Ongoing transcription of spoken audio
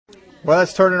Well,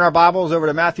 let's turn in our Bibles over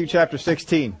to Matthew chapter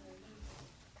 16.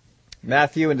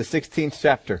 Matthew in the 16th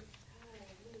chapter.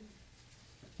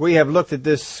 We have looked at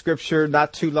this scripture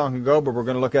not too long ago, but we're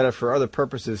going to look at it for other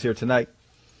purposes here tonight.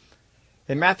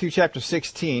 In Matthew chapter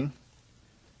 16,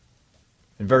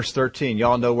 in verse 13,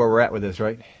 y'all know where we're at with this,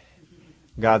 right?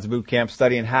 God's boot camp,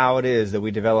 studying how it is that we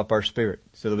develop our spirit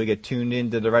so that we get tuned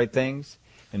into the right things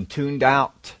and tuned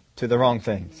out to the wrong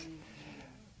things.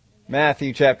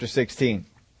 Matthew chapter 16.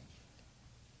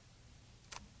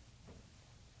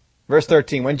 Verse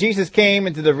 13, when Jesus came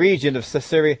into the region of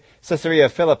Caesarea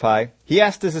Philippi, he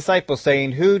asked his disciples,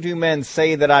 saying, who do men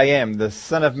say that I am? The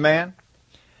Son of Man?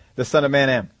 The Son of Man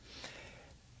am.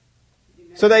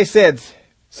 So they said,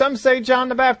 some say John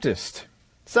the Baptist,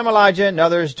 some Elijah, and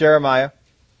others Jeremiah,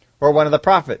 or one of the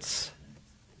prophets.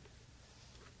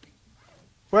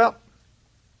 Well,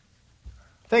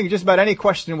 I think just about any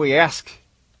question we ask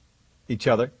each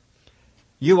other,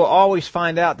 you will always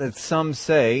find out that some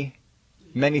say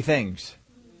many things.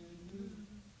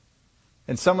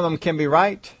 And some of them can be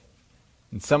right,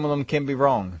 and some of them can be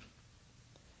wrong.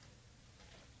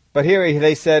 But here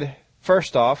they said,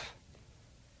 first off,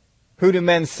 who do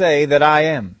men say that I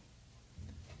am?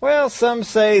 Well, some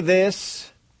say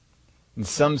this, and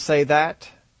some say that,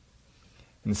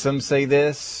 and some say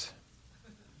this.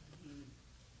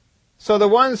 So the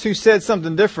ones who said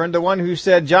something different, the one who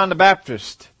said John the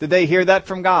Baptist, did they hear that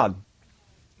from God?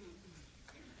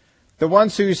 The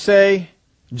ones who say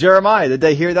Jeremiah, did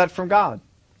they hear that from God?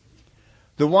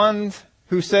 The ones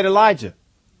who said Elijah,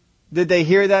 did they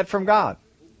hear that from God?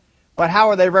 But how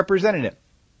are they representing it?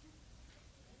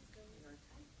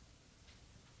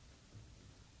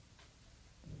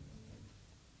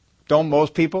 Don't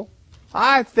most people?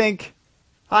 I think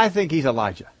he's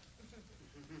Elijah.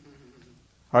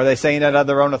 Are they saying that of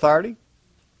their own authority?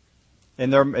 In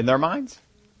their minds?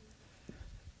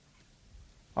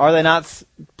 Are they not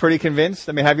pretty convinced?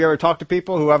 I mean, have you ever talked to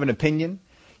people who have an opinion?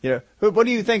 You know, what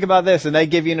do you think about this? And they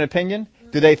give you an opinion.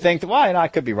 Do they think, why? I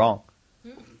could be wrong.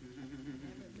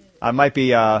 I might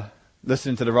be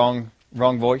listening to the wrong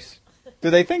voice. Do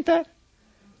they think that?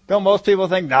 Don't most people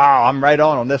think, no, I'm right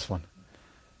on this one.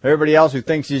 Everybody else who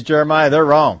thinks he's Jeremiah, they're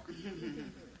wrong.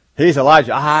 He's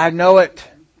Elijah. I know it.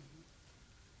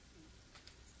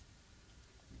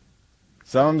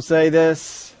 Some say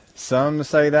this, some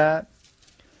say that.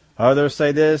 Others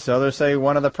say this, others say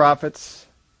one of the prophets.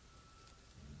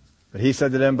 But he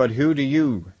said to them, but who do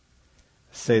you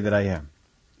say that I am?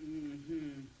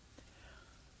 Mm-hmm.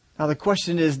 Now the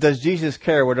question is, does Jesus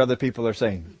care what other people are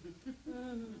saying?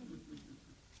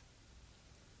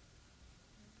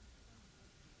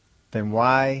 Then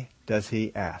why does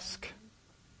he ask?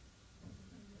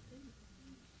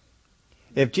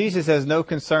 If Jesus has no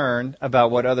concern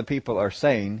about what other people are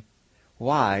saying,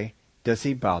 why does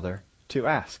he bother to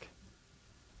ask?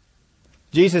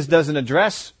 Jesus doesn't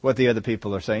address what the other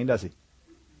people are saying, does he?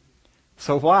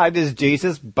 So why does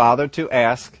Jesus bother to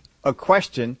ask a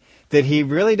question that he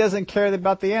really doesn't care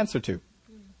about the answer to?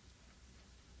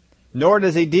 Nor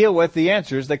does he deal with the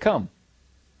answers that come.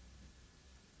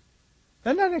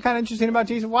 Isn't that kind of interesting about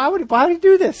Jesus? Why would he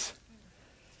do this?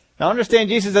 Now understand,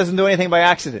 Jesus doesn't do anything by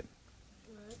accident.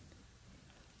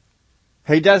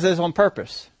 He does this on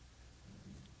purpose.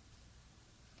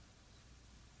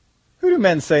 Who do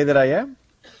men say that I am?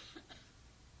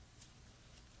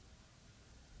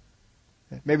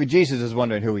 Maybe Jesus is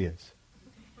wondering who he is.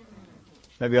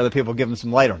 Maybe other people give him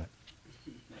some light on it.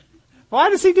 Why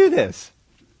does he do this?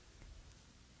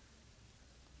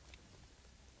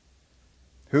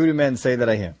 Who do men say that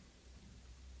I am?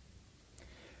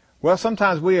 Well,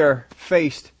 sometimes we are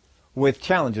faced with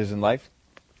challenges in life,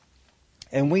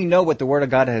 and we know what the Word of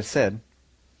God has said,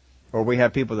 or we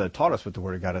have people that have taught us what the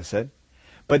Word of God has said,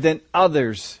 but then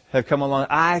others have come along,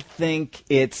 I think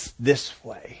it's this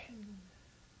way.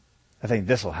 I think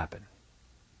this will happen.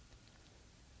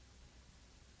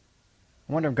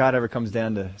 I wonder if God ever comes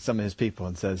down to some of his people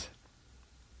and says,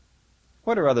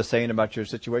 what are others saying about your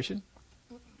situation?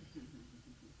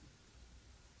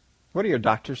 What are your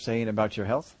doctors saying about your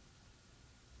health?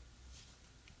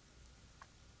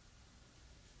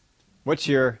 What's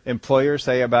your employer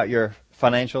say about your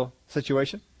financial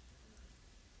situation?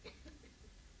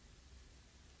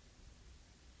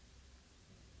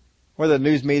 What do the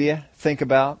news media think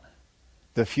about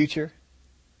the future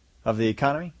of the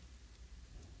economy?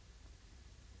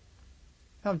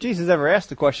 Now, if Jesus ever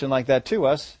asked a question like that to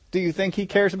us, do you think he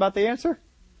cares about the answer?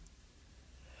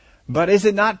 But is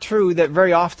it not true that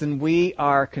very often we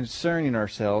are concerning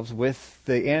ourselves with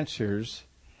the answers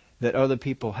that other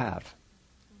people have?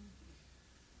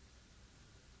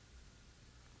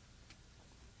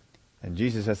 And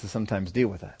Jesus has to sometimes deal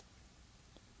with that.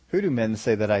 Who do men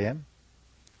say that I am?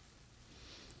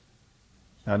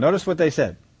 Now notice what they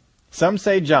said. Some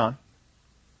say John.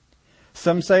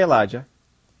 Some say Elijah.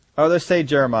 Others say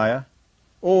Jeremiah.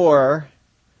 Or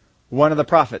one of the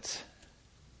prophets.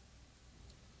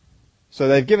 So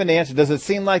they've given the answer. Does it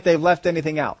seem like they've left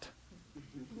anything out?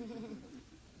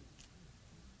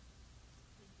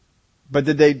 But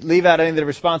did they leave out any of the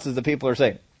responses that people are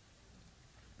saying?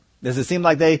 Does it seem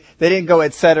like they didn't go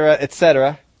et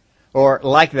cetera, or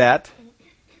like that?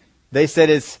 They said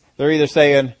they're either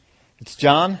saying it's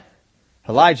John,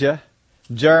 Elijah,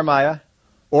 Jeremiah,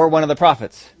 or one of the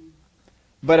prophets.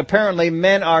 But apparently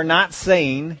men are not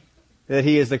saying that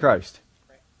he is the Christ.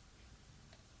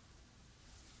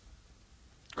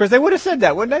 Of course, they would have said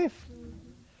that, wouldn't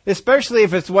they? Especially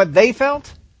if it's what they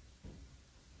felt.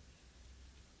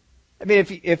 I mean,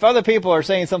 if other people are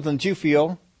saying something that you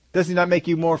feel, does it not make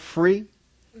you more free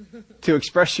to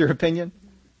express your opinion?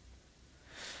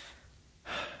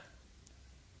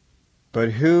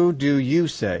 But who do you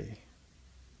say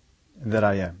that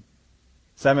I am?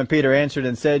 Simon Peter answered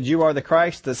and said, You are the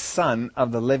Christ, the Son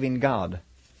of the living God.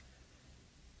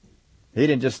 He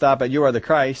didn't just stop at you are the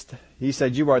Christ. He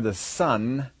said, You are the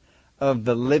Son of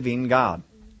the living God.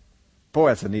 Boy,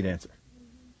 that's a neat answer.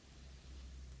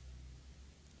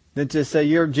 Didn't just say,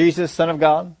 You're Jesus, Son of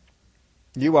God.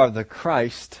 You are the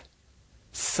Christ,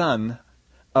 Son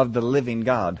of the living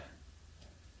God.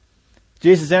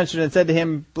 Jesus answered and said to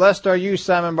him, Blessed are you,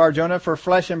 Simon Bar-Jonah, for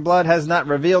flesh and blood has not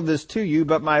revealed this to you,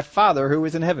 but my Father who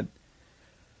is in heaven.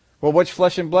 Well, which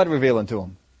flesh and blood revealing to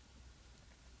him?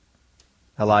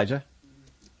 Elijah,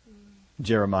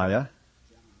 Jeremiah,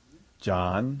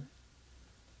 John,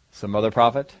 some other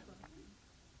prophet.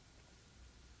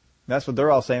 That's what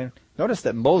they're all saying. Notice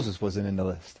that Moses wasn't in the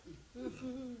list.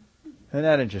 Isn't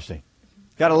that interesting?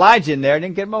 Got Elijah in there,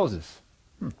 didn't get Moses.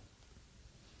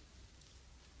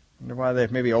 Wonder why they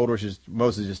maybe older is just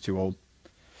Moses is just too old.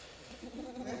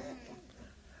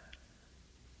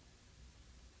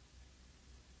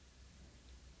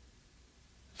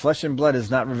 Flesh and blood has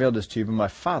not revealed this to you, but my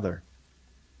Father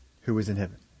who is in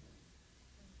heaven.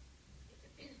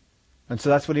 And so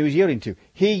that's what he was yielding to.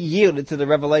 He yielded to the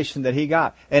revelation that he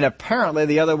got. And apparently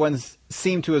the other ones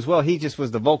seemed to as well. He just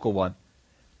was the vocal one.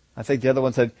 I think the other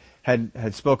ones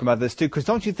had spoken about this too. Because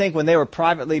don't you think when they were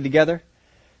privately together,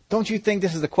 don't you think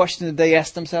this is the question that they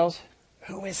asked themselves?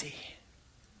 Who is he?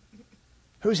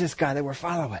 Who's this guy that we're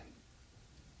following?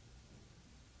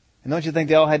 And don't you think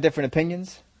they all had different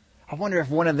opinions? I wonder if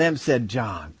one of them said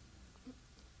John. I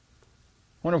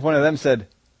wonder if one of them said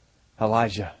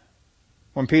Elijah.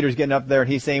 When Peter's getting up there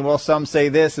and he's saying, well, some say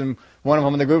this, and one of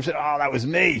them in the group said, oh, that was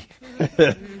me.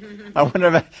 I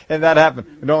wonder if that happened.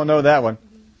 We don't know that one.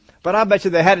 But I bet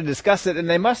you they had to discuss it, and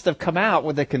they must have come out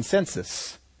with a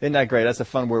consensus. Isn't that great? That's a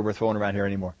fun word we're throwing around here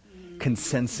anymore.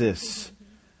 Consensus.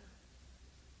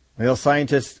 Well,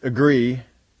 scientists agree.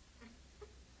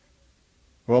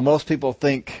 Well, most people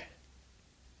think.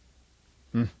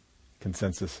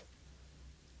 Consensus.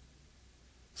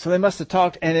 So they must have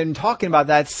talked, and in talking about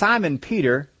that, Simon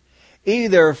Peter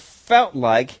either felt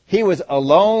like he was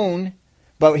alone,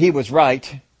 but he was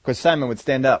right, because Simon would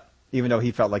stand up, even though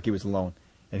he felt like he was alone,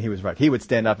 and he was right. He would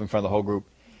stand up in front of the whole group,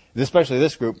 especially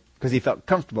this group, because he felt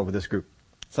comfortable with this group.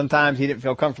 Sometimes he didn't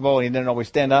feel comfortable, and he didn't always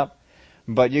stand up,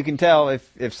 but you can tell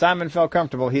if Simon felt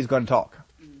comfortable, he's going to talk.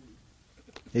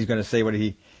 He's going to say what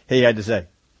he had to say.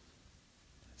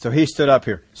 So he stood up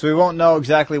here. So we won't know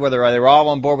exactly whether they were all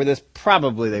on board with this.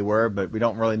 Probably they were, but we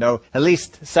don't really know. At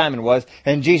least Simon was.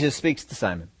 And Jesus speaks to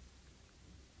Simon.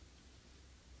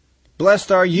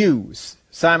 Blessed are you,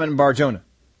 Simon Bar-Jonah.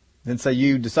 Didn't say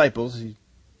you disciples,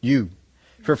 you.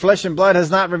 For flesh and blood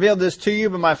has not revealed this to you,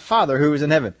 but my Father who is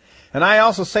in heaven. And I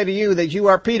also say to you that you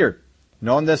are Peter. And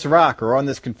on this rock, or on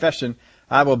this confession,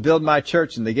 I will build my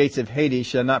church, and the gates of Hades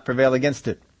shall not prevail against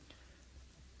it.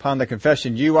 Upon the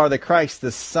confession, you are the Christ,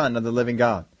 the Son of the living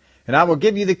God. And I will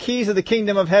give you the keys of the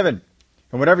kingdom of heaven.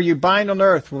 And whatever you bind on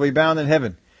earth will be bound in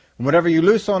heaven. And whatever you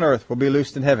loose on earth will be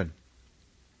loosed in heaven.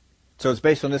 So it's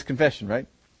based on this confession, right?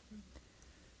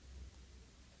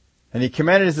 And he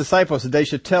commanded his disciples that they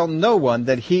should tell no one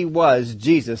that he was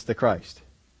Jesus the Christ.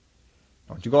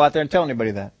 Don't you go out there and tell anybody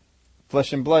that.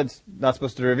 Flesh and blood's not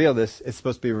supposed to reveal this. It's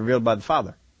supposed to be revealed by the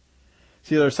Father.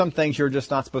 See, there are some things you're just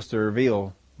not supposed to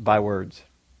reveal by words.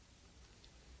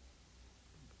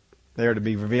 They are to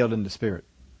be revealed in the Spirit.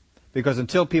 Because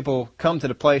until people come to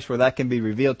the place where that can be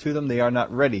revealed to them, they are not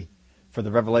ready for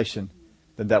the revelation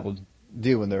that will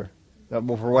do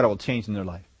for what it will change in their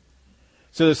life.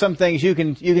 So there's some things you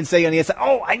can say on the inside,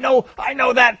 oh, I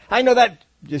know that.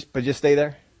 Just stay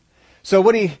there. So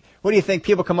what do you think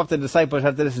people come up to the disciples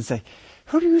after this and say,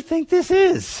 who do you think this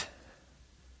is?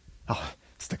 Oh,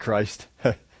 it's the Christ.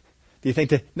 Do you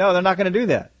think that? No, they're not going to do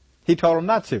that. He told them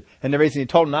not to. And the reason he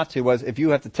told them not to was if you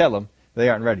have to tell them, they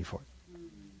aren't ready for it.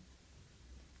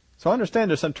 So understand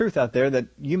there's some truth out there that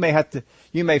you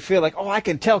may feel like, oh, I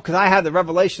can tell because I had the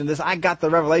revelation of this. I got the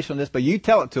revelation of this, but you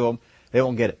tell it to them, they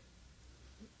won't get it.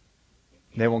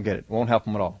 They won't get it. It won't help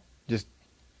them at all. Just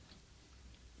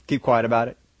keep quiet about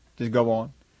it. Just go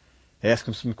on. Ask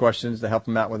them some questions to help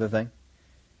them out with the thing.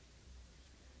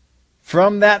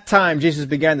 From that time, Jesus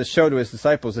began to show to his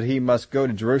disciples that he must go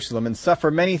to Jerusalem and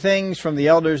suffer many things from the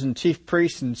elders and chief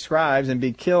priests and scribes and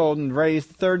be killed and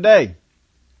raised the third day.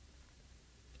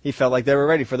 He felt like they were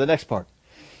ready for the next part.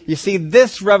 You see,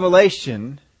 this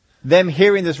revelation, them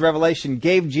hearing this revelation,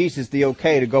 gave Jesus the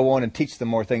okay to go on and teach them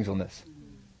more things on this.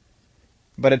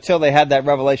 But until they had that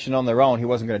revelation on their own, he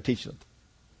wasn't going to teach them.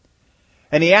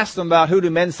 And he asked them about who do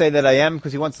men say that I am,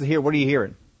 because he wants to hear, what are you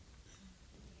hearing?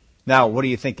 Now, what are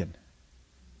you thinking?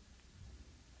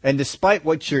 And despite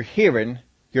what you're hearing,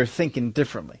 you're thinking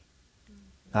differently.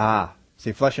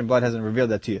 See, flesh and blood hasn't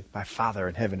revealed that to you. My Father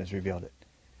in heaven has revealed it.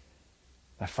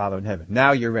 My Father in heaven.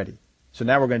 Now you're ready. So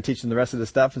now we're going to teach them the rest of the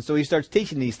stuff. And so he starts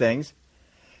teaching these things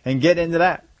and get into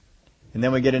that. And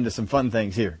then we get into some fun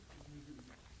things here.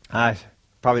 I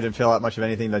probably didn't feel out much of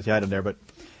anything that you had in there, but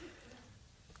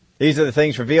these are the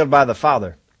things revealed by the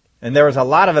Father. And there is a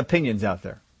lot of opinions out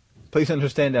there. Please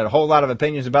understand that. A whole lot of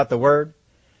opinions about the Word.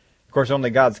 Of course, only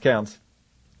God's counts.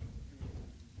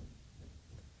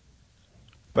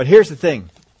 But here's the thing.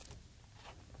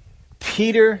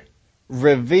 Peter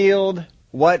revealed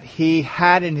what he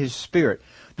had in his spirit.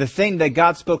 The thing that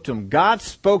God spoke to him. God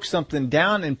spoke something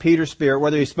down in Peter's spirit.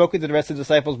 Whether he spoke it to the rest of the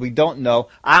disciples, we don't know.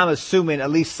 I'm assuming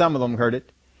at least some of them heard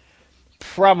it.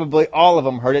 Probably all of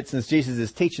them heard it, since Jesus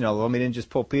is teaching all of them. He didn't just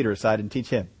pull Peter aside and teach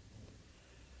him.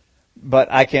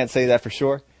 But I can't say that for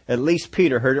sure. At least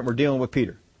Peter heard it. We're dealing with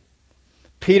Peter.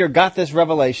 Peter got this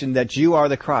revelation that you are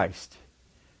the Christ.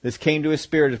 This came to his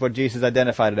spirit is what Jesus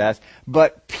identified it as.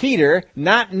 But Peter,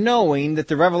 not knowing that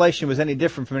the revelation was any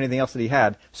different from anything else that he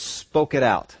had, spoke it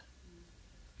out.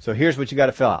 So here's what you got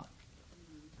to fill out.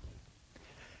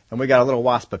 And we got a little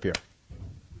wasp up here.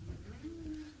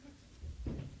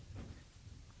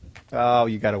 Oh,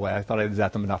 you got away. I thought I had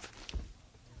zapped them enough.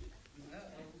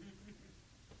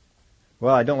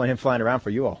 Well, I don't want him flying around for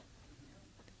you all.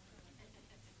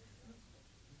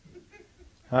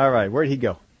 All right, where'd he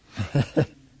go?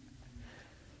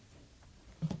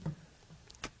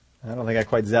 I don't think I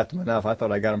quite zapped him enough. I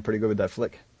thought I got him pretty good with that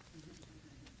flick.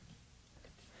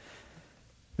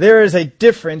 There is a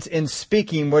difference in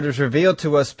speaking what is revealed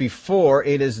to us before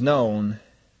it is known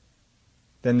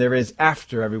than there is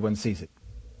after everyone sees it.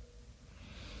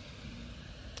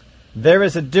 There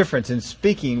is a difference in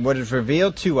speaking what is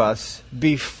revealed to us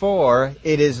before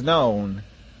it is known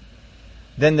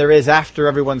than there is after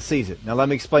everyone sees it. Now let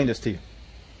me explain this to you.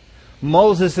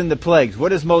 Moses and the plagues. What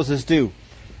does Moses do?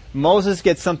 Moses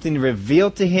gets something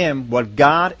revealed to him, what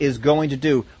God is going to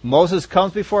do. Moses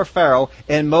comes before Pharaoh,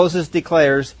 and Moses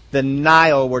declares the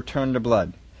Nile will turn to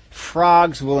blood.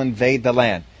 Frogs will invade the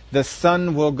land. The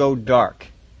sun will go dark.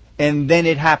 And then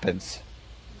it happens.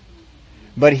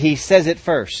 But he says it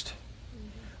first.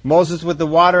 Moses with the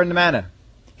water and the manna.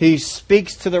 He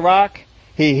speaks to the rock.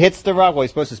 He hits the rock. Well,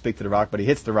 he's supposed to speak to the rock, but he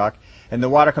hits the rock, and the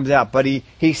water comes out. But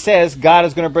he says God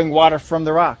is going to bring water from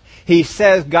the rock. He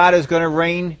says God is going to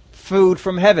rain food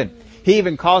from heaven. He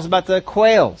even calls about the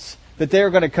quails, that they're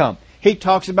going to come. He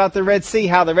talks about the Red Sea,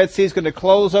 how the Red Sea is going to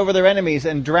close over their enemies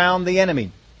and drown the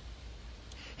enemy.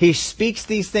 He speaks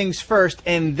these things first,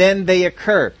 and then they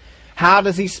occur. How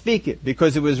does he speak it?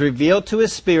 Because it was revealed to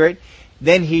his spirit,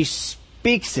 then he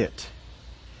speaks it.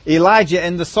 Elijah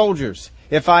and the soldiers.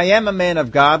 If I am a man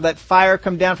of God, let fire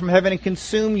come down from heaven and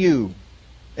consume you.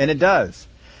 And it does.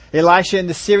 Elisha and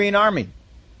the Syrian army.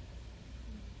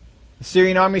 The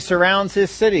Syrian army surrounds his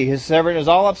city. His servant is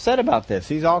all upset about this.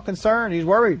 He's all concerned. He's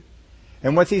worried.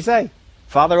 And what's he say?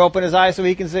 Father, open his eyes so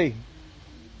he can see.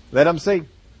 Let him see.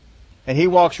 And he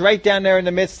walks right down there in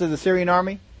the midst of the Syrian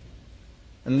army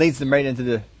and leads them right into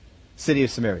the city of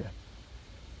Samaria.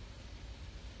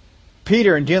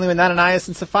 Peter, in dealing with Ananias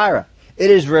and Sapphira,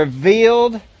 it is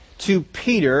revealed to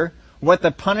Peter what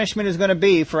the punishment is going to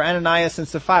be for Ananias and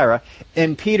Sapphira,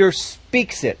 and Peter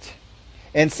speaks it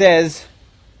and says,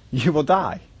 you will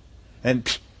die.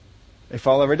 And they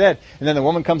fall over dead. And then the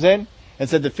woman comes in and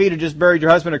said, the feet who just buried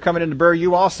your husband are coming in to bury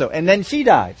you also. And then she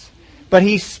dies. But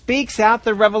he speaks out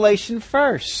the revelation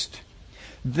first.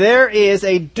 There is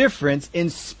a difference in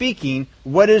speaking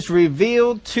what is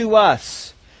revealed to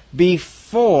us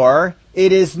before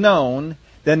it is known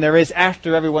than there is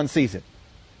after everyone sees it.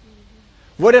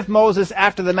 What if Moses,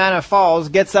 after the manna falls,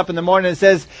 gets up in the morning and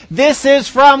says, "This is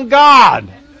from God"?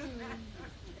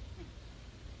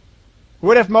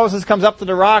 What if Moses comes up to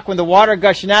the rock when the water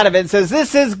gushing out of it and says,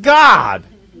 "This is God"?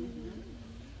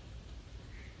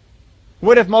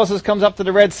 What if Moses comes up to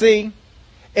the Red Sea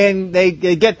and they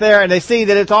get there and they see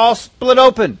that it's all split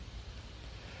open?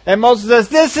 And Moses says,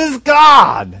 "This is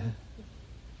God."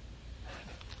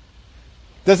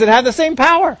 Does it have the same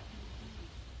power?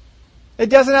 It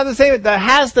doesn't have the same. It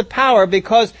has the power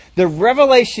because the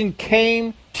revelation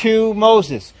came to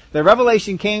Moses. The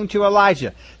revelation came to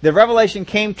Elijah. The revelation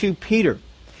came to Peter.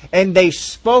 And they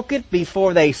spoke it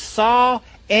before they saw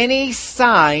any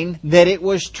sign that it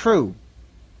was true.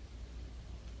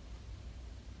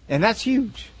 And that's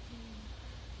huge.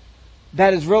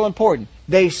 That is real important.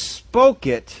 They spoke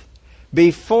it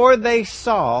before they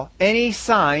saw any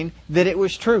sign that it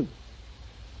was true.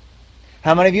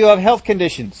 How many of you have health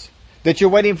conditions that you're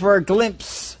waiting for a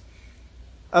glimpse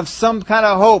of some kind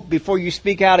of hope before you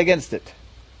speak out against it?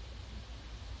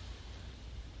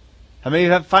 How many of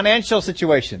you have financial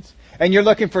situations and you're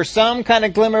looking for some kind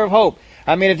of glimmer of hope?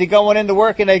 I mean, if you're going into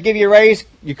work and they give you a raise,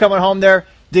 you're coming home there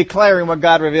declaring what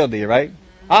God revealed to you, right?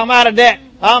 I'm out of debt.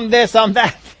 I'm this, I'm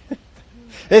that.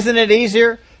 Isn't it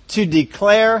easier to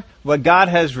declare what God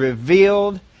has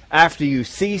revealed after you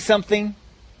see something?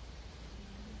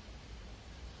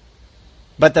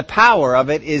 But the power of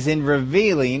it is in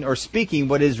revealing or speaking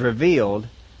what is revealed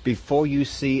before you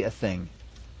see a thing.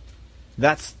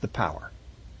 That's the power.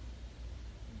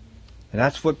 And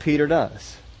that's what Peter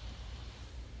does.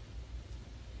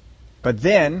 But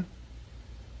then,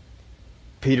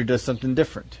 Peter does something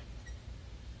different.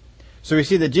 So we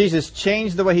see that Jesus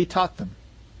changed the way he taught them.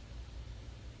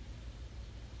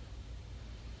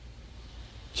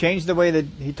 Changed the way that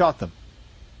he taught them.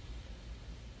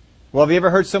 Well, have you ever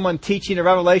heard someone teaching a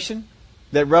revelation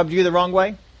that rubbed you the wrong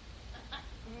way?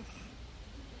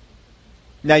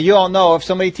 Now, you all know if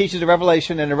somebody teaches a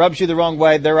revelation and it rubs you the wrong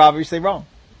way, they're obviously wrong.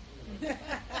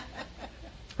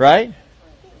 Right?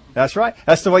 That's right.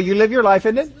 That's the way you live your life,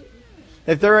 isn't it?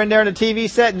 If they're in there in a TV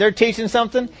set and they're teaching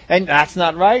something and that's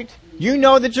not right, you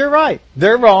know that you're right.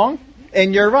 They're wrong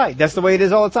and you're right. That's the way it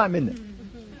is all the time, isn't it?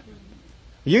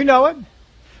 You know it.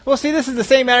 Well, see, this is the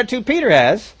same attitude Peter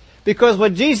has. Because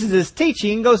what Jesus is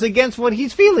teaching goes against what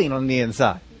he's feeling on the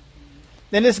inside.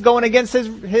 And this is going against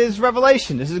his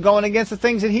revelation. This is going against the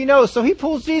things that he knows. So he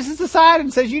pulls Jesus aside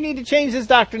and says, "You need to change this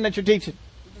doctrine that you're teaching.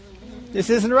 This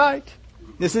isn't right.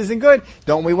 This isn't good."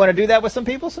 Don't we want to do that with some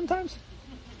people sometimes?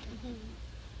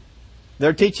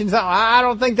 They're teaching something. "I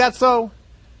don't think that's so.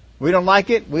 We don't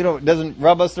like it. It doesn't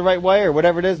rub us the right way," or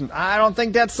whatever it is. "I don't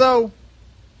think that's so."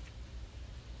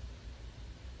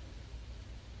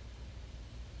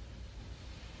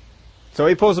 So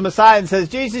he pulls them aside and says,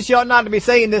 "Jesus, you ought not to be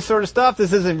saying this sort of stuff.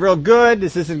 This isn't real good.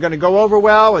 This isn't going to go over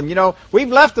well. And, we've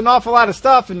left an awful lot of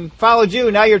stuff and followed you.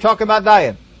 Now you're talking about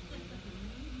dying.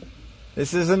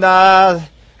 This isn't, I'm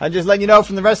just letting you know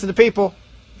from the rest of the people.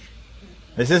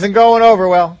 This isn't going over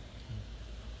well.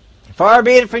 Far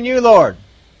be it from you, Lord.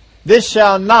 This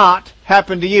shall not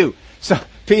happen to you." So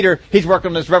Peter, he's working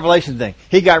on this revelation thing.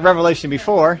 He got revelation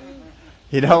before,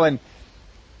 and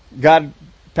God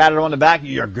patted him on the back.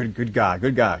 "You're a good guy,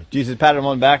 good guy." Jesus patted him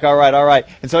on the back. All right.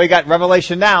 And so he got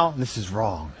revelation now. This is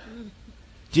wrong.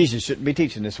 Jesus shouldn't be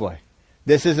teaching this way.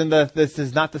 This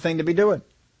is not the thing to be doing.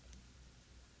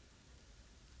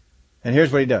 And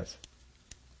here's what he does.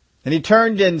 And he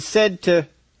turned and said to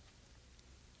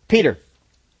Peter,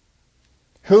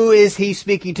 who is he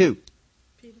speaking to?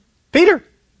 Peter.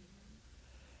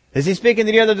 Is he speaking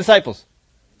to the other disciples?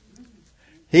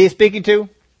 He is speaking to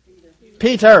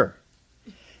Peter.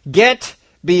 "Get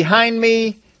behind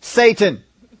me, Satan.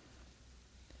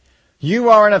 You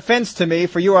are an offense to me,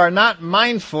 for you are not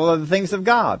mindful of the things of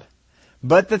God,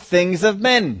 but the things of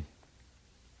men."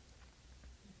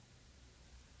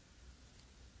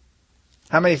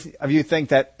 How many of you think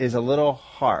that is a little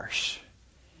harsh?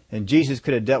 And Jesus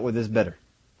could have dealt with this better.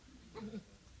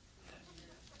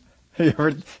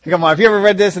 Come on, have you ever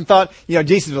read this and thought,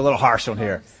 Jesus is a little harsh on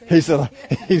here. He's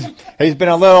been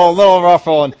a little rough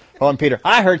on Peter.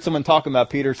 I heard someone talking about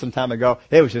Peter some time ago.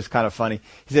 It was just kind of funny.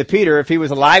 He said, Peter, if he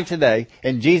was alive today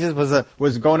and Jesus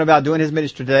was going about doing his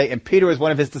ministry today and Peter was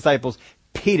one of his disciples,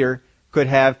 Peter could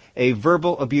have a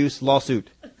verbal abuse lawsuit.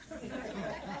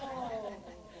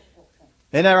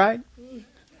 Isn't that right?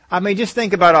 I mean, just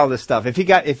think about all this stuff.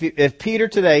 If Peter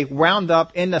today wound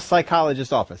up in the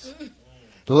psychologist's office,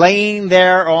 laying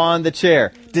there on the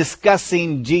chair,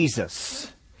 discussing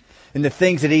Jesus and the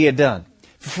things that he had done,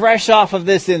 fresh off of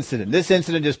this incident. This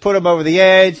incident just put him over the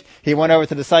edge. He went over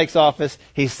to the psych's office.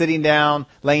 He's sitting down,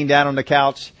 laying down on the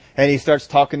couch, and he starts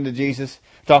talking to Jesus,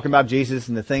 talking about Jesus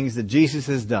and the things that Jesus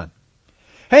has done.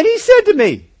 And he said to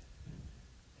me,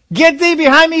 "Get thee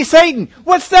behind me, Satan."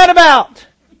 What's that about?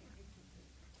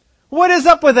 What is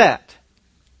up with that?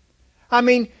 I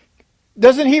mean,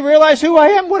 doesn't he realize who I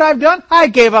am, what I've done? I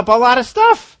gave up a lot of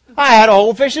stuff. I had a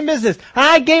whole fishing business.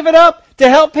 I gave it up to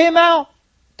help him out,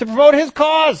 to promote his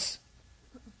cause.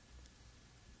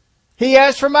 He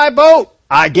asked for my boat.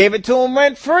 I gave it to him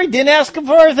rent free. Didn't ask him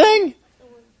for a thing.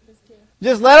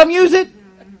 Just let him use it.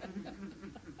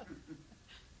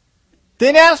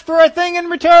 Didn't ask for a thing in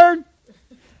return.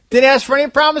 Didn't ask for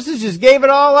any promises. Just gave it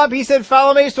all up. He said,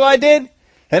 "Follow me," so I did.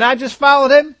 And I just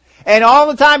followed him. And all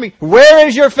the time, "Where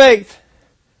is your faith?"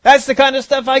 That's the kind of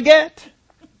stuff I get.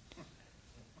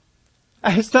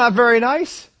 It's not very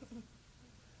nice.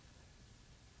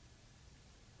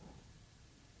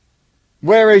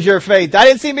 Where is your faith? I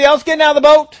didn't see anybody else getting out of the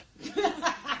boat.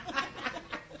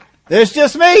 It's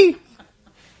just me.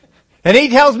 And he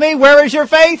tells me, "Where is your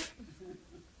faith?"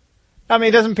 I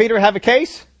mean, doesn't Peter have a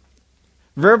case?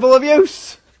 Verbal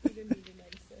abuse.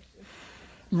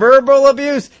 Verbal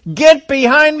abuse. Get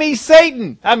behind me,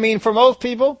 Satan. I mean, for most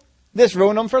people, this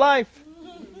ruined them for life.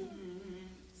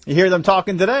 You hear them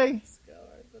talking today.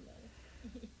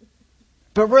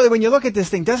 But really, when you look at this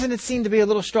thing, doesn't it seem to be a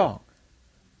little strong?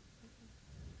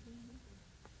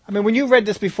 I mean, when you read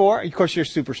this before, of course you're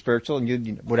super spiritual and you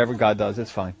whatever God does,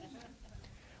 it's fine.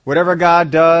 Whatever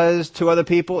God does to other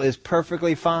people is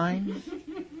perfectly fine.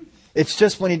 It's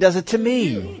just when He does it to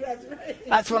me.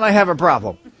 That's when I have a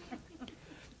problem.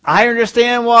 I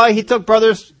understand why He took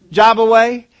brother's job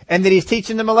away and that He's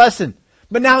teaching them a lesson.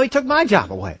 But now He took my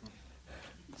job away.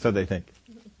 So they think.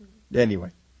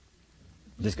 Anyway.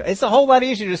 It's a whole lot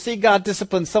easier to see God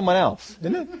discipline someone else,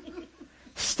 isn't it?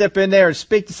 Step in there and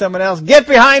speak to someone else. "Get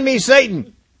behind me,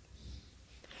 Satan.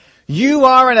 You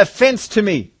are an offense to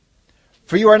me.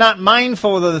 For you are not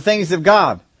mindful of the things of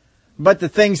God, but the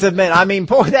things of men." I mean,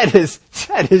 boy, that is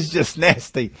just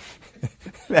nasty.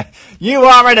 You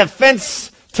are an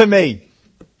offense to me.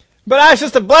 But I was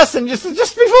just a blessing just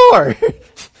before.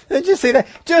 Did you see that?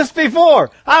 Just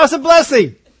before. I was a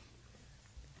blessing.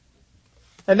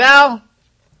 And now,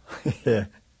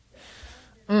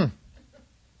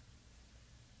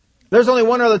 There's only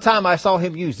one other time I saw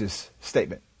him use this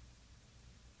statement.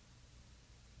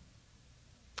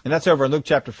 And that's over in Luke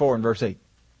chapter 4 and verse 8.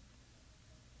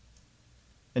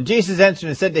 "And Jesus answered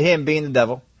and said to him," being the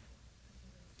devil,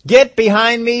 "Get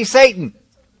behind me, Satan."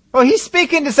 Well, he's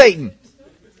speaking to Satan.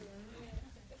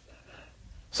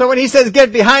 So when he says,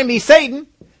 "Get behind me, Satan,"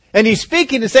 and he's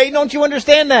speaking to Satan, don't you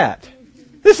understand that?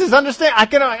 This is understand. I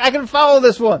can follow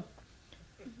this one.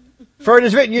 "For it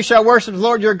is written, you shall worship the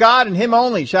Lord your God, and Him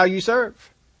only shall you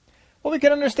serve." Well, we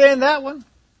can understand that one.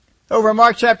 Over in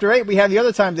Mark chapter 8, we have the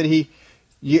other time that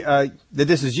that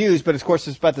this is used, but of course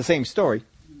it's about the same story.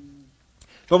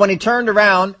 But when He turned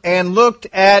around and looked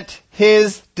at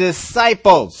His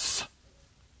disciples.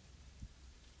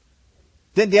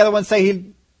 Didn't the other one say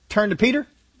He turned to Peter?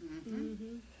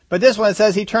 Mm-hmm. But this one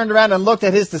says He turned around and looked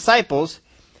at His disciples.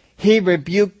 He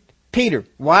rebuked Peter.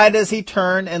 Why does He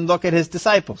turn and look at His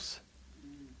disciples?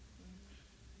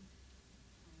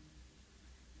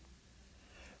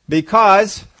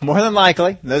 Because, more than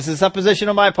likely, this is a supposition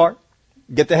on my part,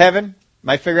 get to heaven,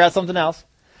 might figure out something else.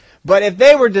 But if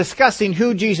they were discussing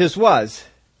who Jesus was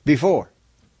before,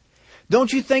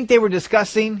 don't you think they were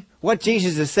discussing what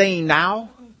Jesus is saying now?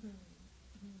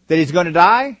 That He's going to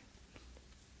die?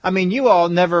 I mean, you all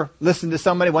never listened to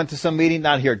somebody, went to some meeting,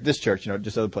 not here at this church,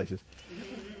 just other places.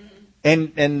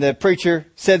 And the preacher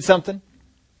said something.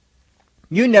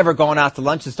 You never gone out to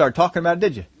lunch and started talking about it,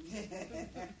 did you?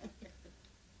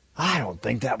 I don't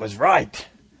think that was right.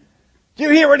 Did you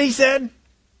hear what he said?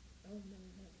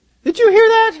 Did you hear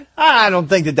that? I don't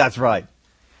think that's right.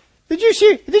 Did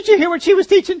you hear what she was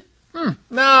teaching? No,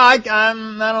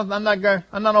 I'm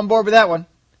not on board with that one.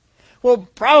 Well,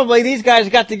 probably these guys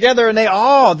got together and they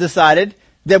all decided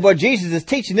that what Jesus is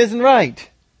teaching isn't right.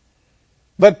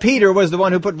 But Peter was the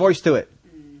one who put voice to it.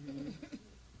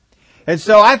 And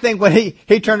so I think when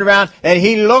he turned around and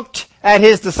he looked at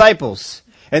his disciples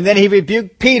and then he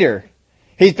rebuked Peter,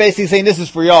 he's basically saying, this is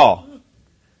for y'all.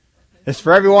 It's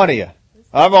for every one of you.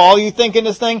 Of all you thinking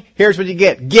this thing, here's what you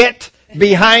get. Get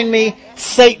behind me,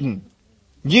 Satan.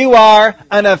 You are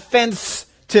an offense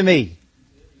to me.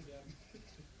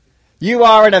 You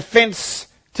are an offense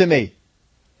to me.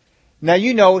 Now,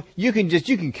 you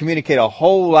can communicate a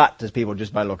whole lot to people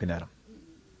just by looking at them.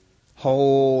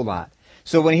 Whole lot.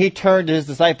 So when he turned to his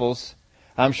disciples,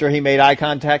 I'm sure he made eye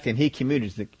contact and he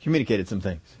communicated some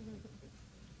things.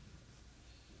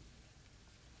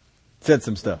 Said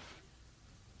some stuff.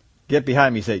 Get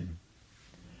behind me, Satan.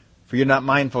 For you're not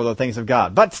mindful of the things of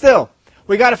God. But still,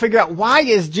 we got to figure out, why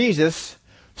is Jesus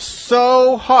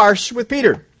so harsh with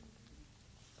Peter?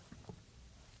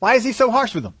 Why is he so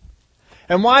harsh with him?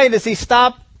 And why does he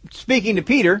stop speaking to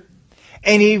Peter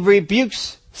and he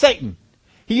rebukes Satan?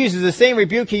 He uses the same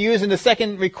rebuke he used in the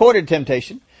second recorded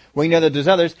temptation. We know that there's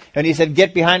others. And he said,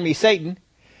 get behind me, Satan.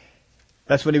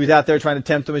 That's when he was out there trying to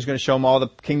tempt him. He's going to show him all the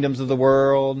kingdoms of the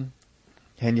world.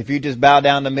 And if you just bow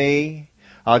down to me,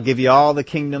 I'll give you all the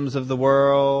kingdoms of the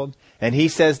world. And he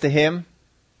says to him,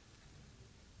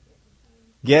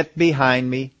 get behind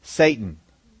me, Satan.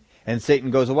 And Satan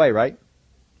goes away, right?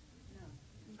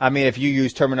 I mean, if you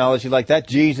use terminology like that,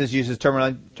 Jesus uses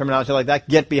terminology like that,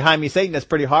 get behind me, Satan, that's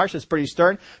pretty harsh, that's pretty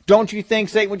stern. Don't you think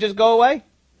Satan would just go away?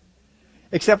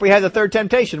 Except we had the third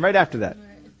temptation right after that.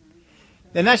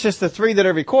 And that's just the three that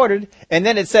are recorded. And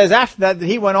then it says after that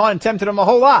he went on and tempted him a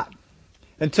whole lot.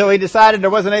 Until he decided there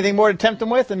wasn't anything more to tempt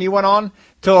him with, and he went on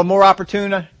till a more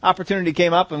opportunity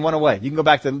came up and went away. You can go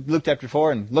back to Luke chapter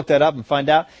 4 and look that up and find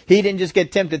out. He didn't just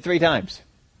get tempted 3 times.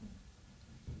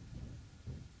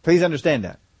 Please understand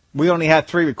that. We only have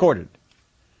 3 recorded.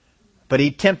 But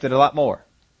he tempted a lot more.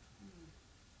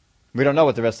 We don't know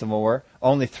what the rest of them were.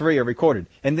 Only 3 are recorded.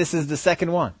 And this is the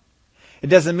second one. It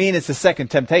doesn't mean it's the second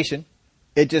temptation.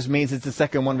 It just means it's the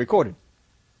second one recorded.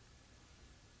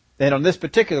 And on this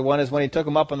particular one is when he took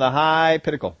him up on the high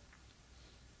pinnacle.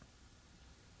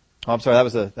 Oh, I'm sorry, that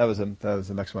was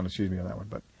the next one. Excuse me on that one.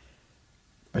 But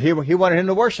he wanted him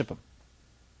to worship him.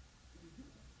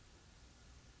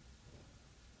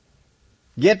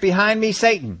 Get behind me,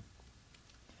 Satan.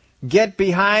 Get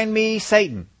behind me,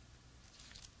 Satan.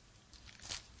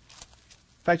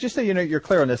 In fact, just so you know you're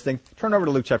clear on this thing, turn over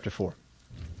to Luke chapter 4.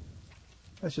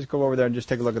 Let's just go over there and just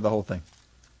take a look at the whole thing.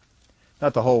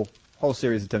 Not the whole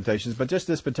series of temptations, but just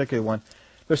this particular one.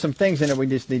 There's some things in it we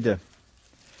just need to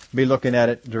be looking at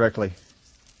it directly.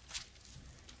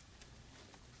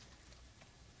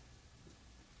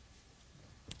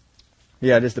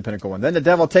 Yeah, it is the pinnacle one. Then the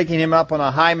devil, taking him up on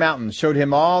a high mountain, showed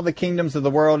him all the kingdoms of the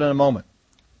world in a moment.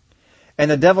 And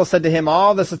the devil said to him,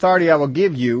 all this authority I will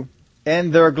give you,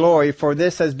 and their glory, for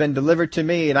this has been delivered to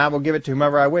me, and I will give it to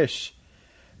whomever I wish.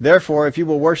 Therefore, if you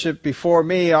will worship before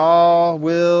me, all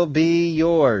will be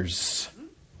yours.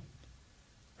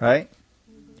 Right?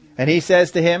 And he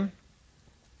says to him,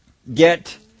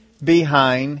 get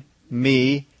behind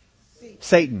me,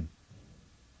 Satan.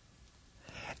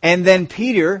 And then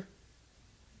Peter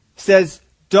says,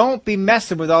 don't be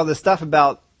messing with all this stuff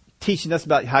about teaching us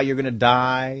about how you're going to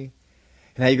die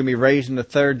and how you're going to be raised on the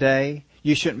third day.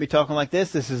 You shouldn't be talking like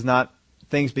this. This is not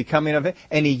things becoming of it.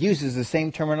 And he uses the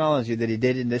same terminology that he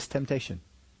did in this temptation.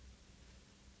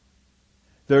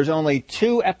 There's only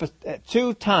two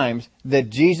times that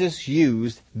Jesus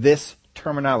used this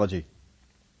terminology.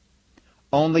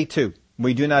 Only 2.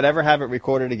 We do not ever have it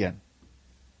recorded again.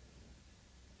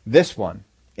 This one.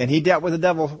 And he dealt with the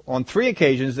devil on 3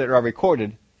 occasions that are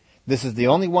recorded. This is the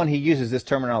only one he uses this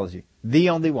terminology. The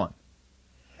only one.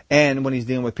 And when he's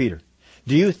dealing with Peter.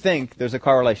 Do you think there's a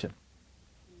correlation?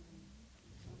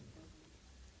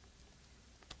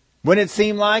 Wouldn't it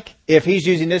seem like, if he's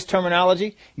using this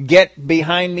terminology, get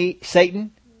behind me,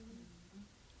 Satan,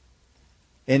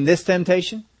 in this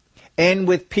temptation, and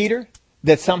with Peter,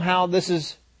 that somehow this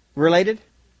is related?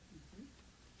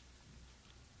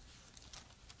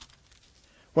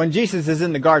 When Jesus is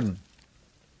in the garden,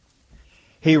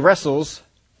 he wrestles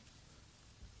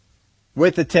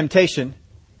with the temptation.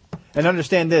 And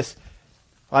understand this.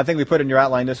 I think we put it in your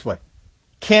outline this way.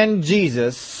 Can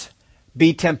Jesus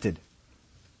be tempted?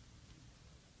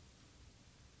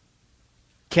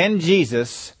 Can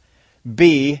Jesus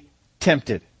be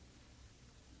tempted?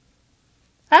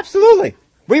 Absolutely.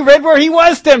 We read where he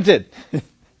was tempted.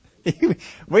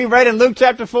 We read in Luke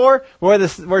chapter 4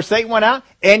 where Satan went out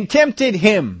and tempted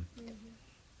him.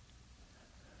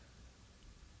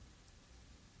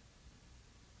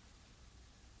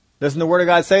 Doesn't the Word of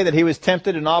God say that he was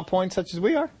tempted in all points such as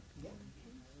we are?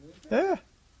 Yeah.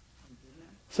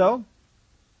 So,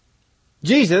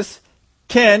 Jesus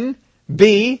can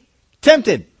be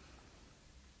tempted.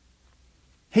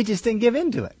 He just didn't give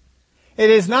in to it. It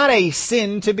is not a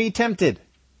sin to be tempted.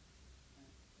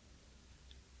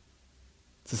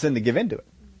 It's a sin to give in to it.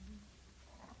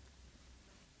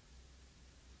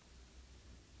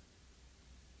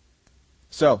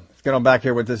 So, let's get on back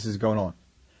here what this is going on.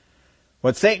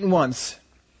 What Satan wants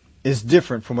is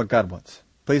different from what God wants.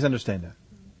 Please understand that.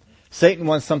 Satan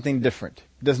wants something different.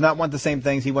 He does not want the same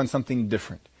things. He wants something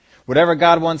different. Whatever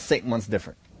God wants, Satan wants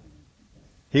different.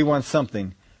 He wants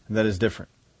something that is different.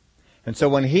 And so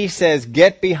when he says,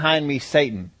 get behind me,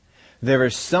 Satan, there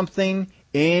is something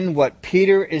in what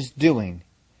Peter is doing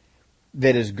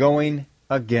that is going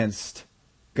against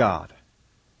God.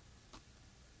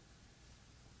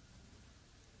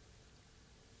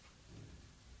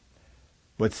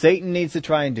 What Satan needs to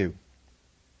try and do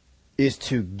is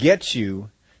to get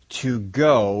you to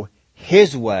go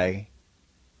his way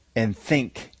and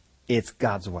think it's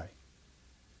God's way.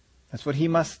 That's what he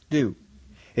must do.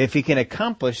 If he can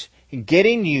accomplish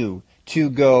getting you to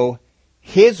go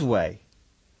his way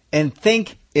and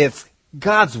think it's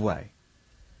God's way,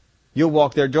 you'll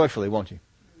walk there joyfully, won't you?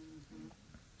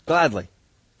 Gladly.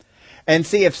 And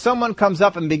see, if someone comes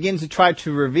up and begins to try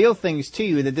to reveal things to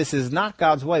you that this is not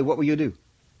God's way, what will you do?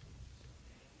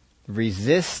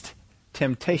 Resist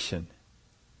temptation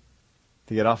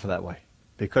to get off of that way,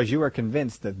 because you are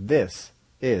convinced that this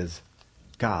is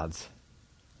God's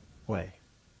way.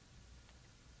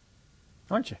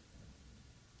 Aren't you?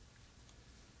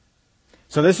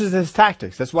 So this is his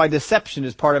tactics. That's why deception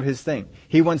is part of his thing.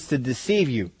 He wants to deceive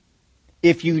you.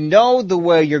 If you know the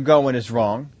way you're going is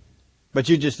wrong, but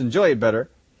you just enjoy it better,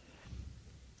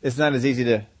 it's not as easy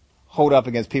to hold up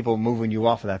against people moving you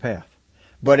off of that path.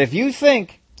 But if you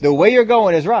think the way you're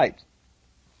going is right,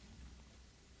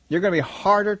 you're going to be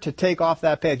harder to take off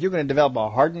that path. You're going to develop a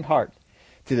hardened heart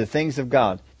to the things of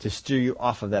God to steer you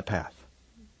off of that path.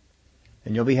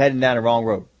 And you'll be heading down the wrong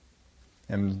road.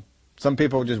 And some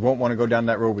people just won't want to go down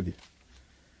that road with you.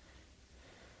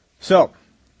 So,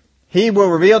 he will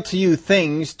reveal to you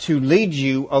things to lead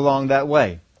you along that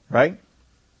way, right?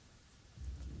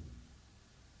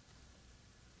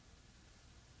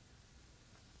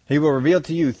 He will reveal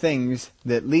to you things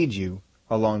that lead you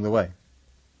along the way.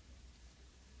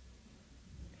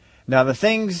 Now, the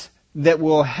things that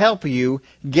will help you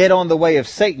get on the way of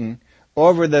Satan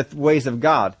over the ways of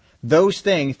God, those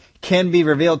things can be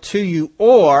revealed to you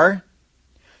or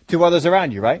to others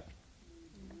around you, right?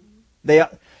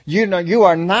 You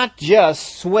are not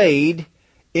just swayed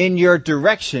in your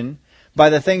direction by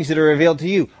the things that are revealed to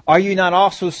you. Are you not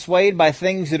also swayed by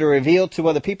things that are revealed to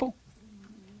other people?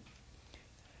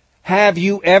 Have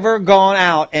you ever gone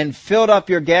out and filled up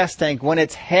your gas tank when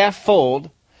it's half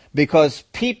full because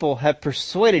people have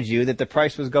persuaded you that the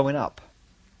price was going up?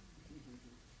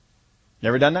 You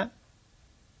ever done that?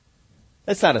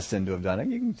 It's not a sin to have done it.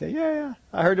 You can say, yeah,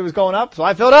 I heard it was going up, so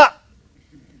I filled up.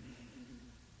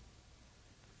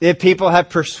 If people have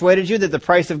persuaded you that the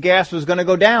price of gas was going to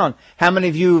go down, how many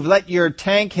of you have let your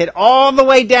tank hit all the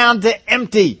way down to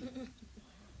empty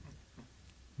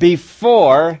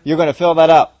before you're going to fill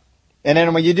that up? And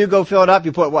then when you do go fill it up,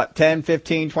 you put what? 10,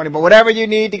 15, 20, but whatever you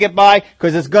need to get by,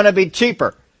 because it's going to be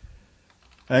cheaper.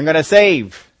 And I'm going to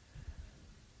save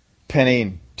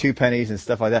penny, 2 pennies and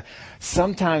stuff like that.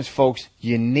 Sometimes, folks,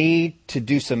 you need to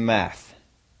do some math.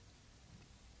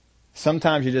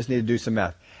 Sometimes you just need to do some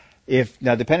math.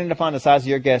 Now, depending upon the size of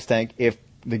your gas tank, if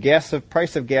the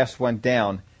price of gas went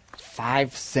down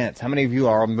 5 cents, how many of you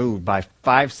are moved by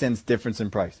 5 cents difference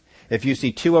in price? If you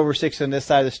see 2/6 on this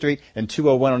side of the street and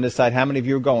 201 on this side, how many of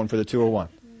you are going for the 201?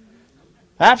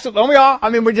 Absolutely. We all. I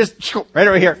mean, we're just right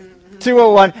over here.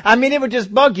 201. I mean, it would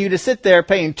just bug you to sit there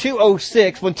paying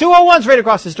 206 when 201's right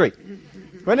across the street.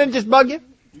 Wouldn't it just bug you?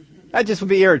 That just would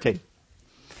be irritating.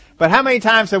 But how many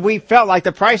times have we felt like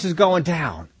the price is going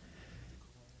down?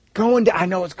 I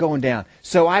know it's going down.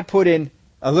 So I put in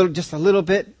just a little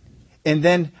bit, and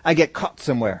then I get caught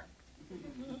somewhere.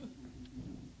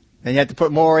 And you have to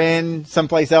put more in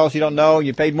someplace else you don't know.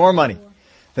 You paid more money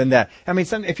than that. I mean,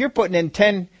 if you're putting in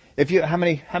 10, how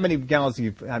many gallons do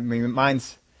you? I mean,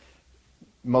 most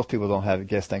people don't have a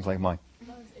gas tank like mine.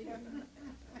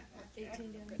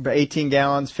 About 18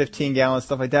 gallons, 15 gallons,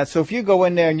 stuff like that. So if you go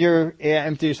in there and you're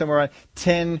empty somewhere around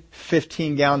 10,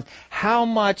 15 gallons, how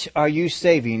much are you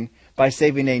saving by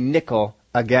saving a nickel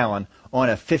a gallon on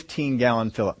a 15-gallon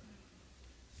fill-up?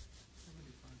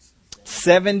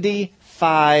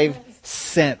 75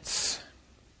 cents.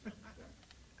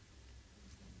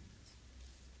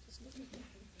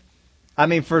 I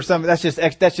mean, for some, that's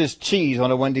just cheese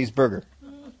on a Wendy's burger,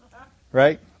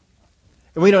 right?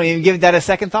 And we don't even give that a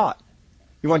second thought.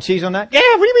 You want cheese on that? Yeah,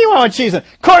 what do you mean you want cheese on it?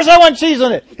 Of course I want cheese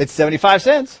on it. It's 75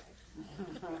 cents.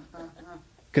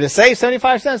 Could have saved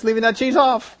 75 cents leaving that cheese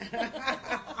off.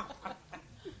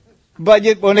 But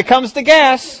when it comes to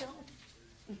gas,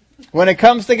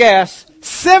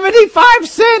 75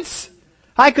 cents!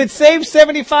 I could save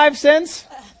 75 cents?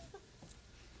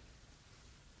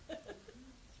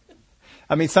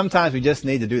 I mean, sometimes we just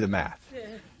need to do the math.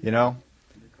 You know?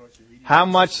 How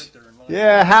much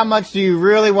Yeah, how much do you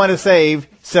really want to save?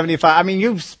 75. I mean,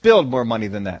 you've spilled more money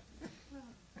than that.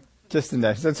 Just in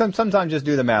that. So sometimes just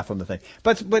do the math on the thing.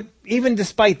 But even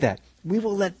despite that, we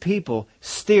will let people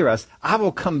steer us. I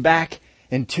will come back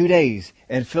in 2 days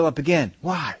and fill up again.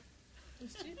 Why?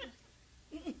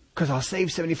 Because I'll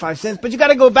save 75 cents. But you got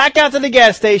to go back out to the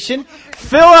gas station,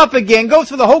 fill up again, go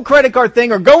through the whole credit card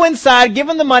thing, or go inside, give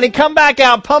them the money, come back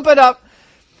out, pump it up.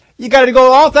 You got to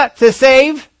go all that to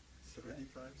save.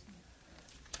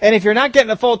 And if you're not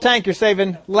getting a full tank, you're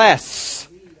saving less.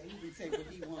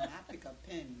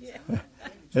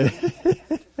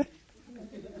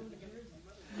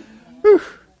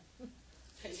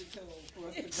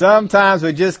 Sometimes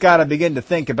we just got to begin to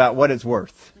think about what it's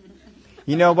worth.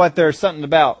 You know what? There's something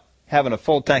about having a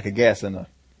full tank of gas in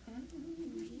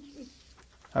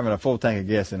having a full tank of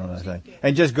gas in on that thing,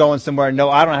 and just going somewhere. No,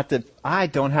 I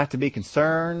don't have to be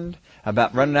concerned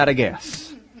about running out of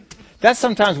gas. That's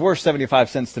sometimes worth 75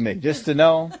 cents to me, just to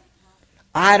know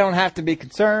I don't have to be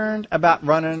concerned about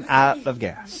running out of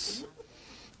gas.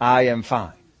 I am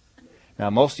fine. Now,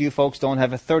 most of you folks don't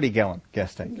have a 30-gallon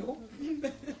gas tank.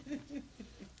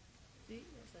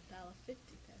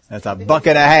 That's a buck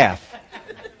and a half.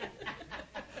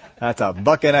 That's a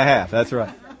buck and a half. That's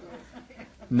right.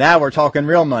 Now we're talking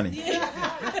real money.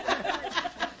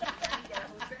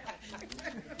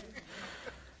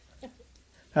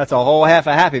 That's a whole half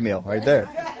a Happy Meal right there.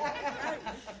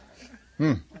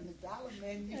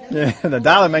 Yeah, the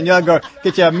dollar menu. You'll go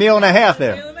get you a meal and a half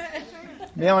there.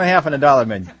 Meal and a half on the dollar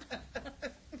menu.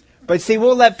 But see,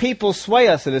 we'll let people sway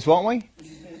us to this, won't we?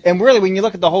 And really, when you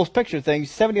look at the whole picture of things,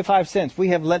 75 cents, we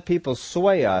have let people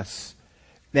sway us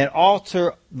and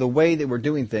alter the way that we're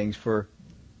doing things for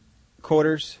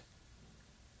quarters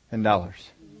and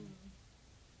dollars.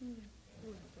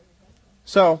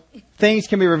 So, things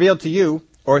can be revealed to you,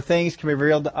 or things can be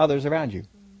revealed to others around you.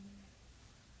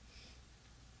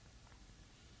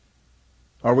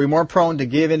 Are we more prone to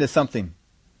give into something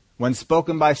when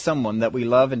spoken by someone that we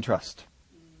love and trust?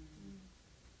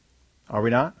 Are we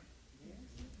not?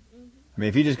 I mean,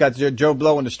 if you just got Joe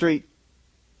Blow in the street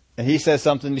and he says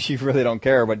something, you really don't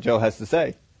care what Joe has to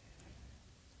say.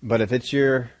 But if it's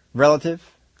your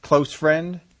relative, close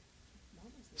friend,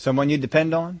 someone you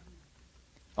depend on,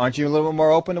 aren't you a little bit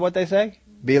more open to what they say?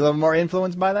 Be a little more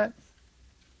influenced by that?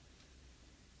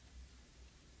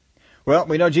 Well,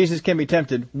 we know Jesus can be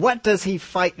tempted. What does he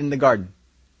fight in the garden?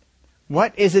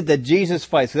 What is it that Jesus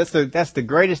fights? That's the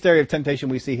greatest area of temptation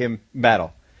we see him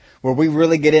battle, where we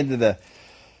really get into the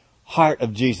heart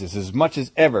of Jesus as much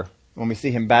as ever when we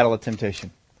see him battle a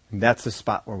temptation. And that's the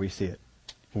spot where we see it.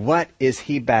 What is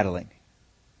he battling?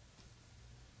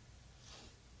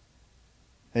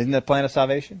 Isn't that the plan of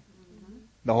salvation?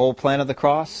 The whole plan of the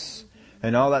cross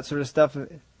and all that sort of stuff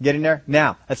getting there?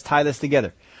 Now, let's tie this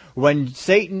together. When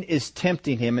Satan is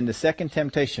tempting him in the second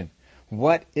temptation,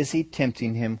 what is he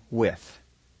tempting him with?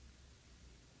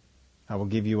 I will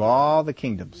give you all the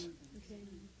kingdoms.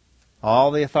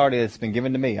 All the authority that's been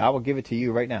given to me, I will give it to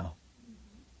you right now.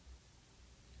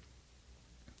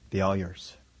 Be all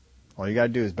yours. All you got to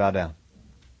do is bow down.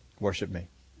 Worship me.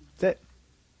 That's it.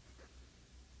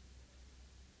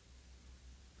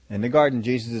 In the garden,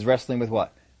 Jesus is wrestling with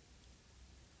what?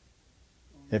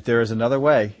 If there is another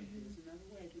way,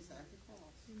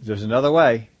 if there's another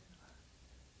way,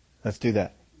 let's do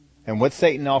that. And what's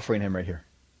Satan offering him right here?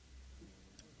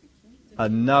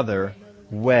 Another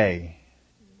way.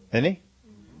 Isn't he?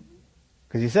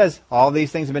 Because he says, all these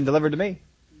things have been delivered to me.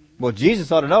 Well, Jesus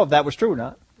ought to know if that was true or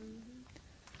not.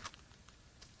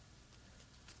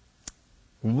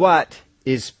 What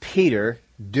is Peter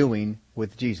doing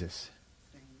with Jesus?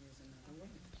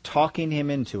 Talking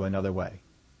him into another way.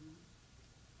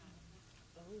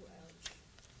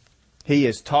 He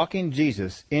is talking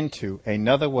Jesus into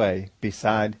another way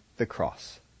beside the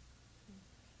cross.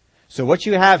 So what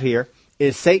you have here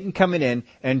is Satan coming in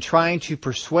and trying to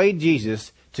persuade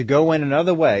Jesus to go in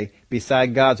another way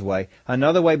beside God's way,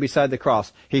 another way beside the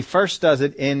cross. He first does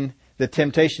it in the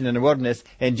temptation in the wilderness,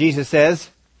 and Jesus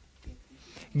says,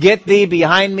 "Get thee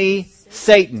behind me,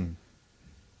 Satan."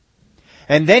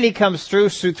 And then he comes through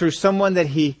someone that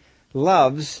he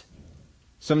loves,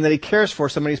 someone that he cares for,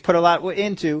 someone he's put a lot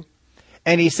into,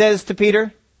 and he says to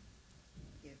Peter,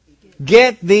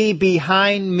 "Get thee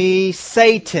behind me,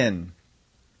 Satan."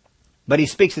 But he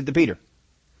speaks it to Peter.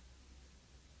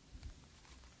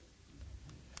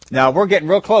 Now, we're getting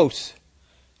real close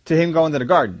to him going to the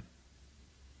garden.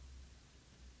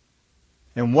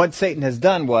 And what Satan has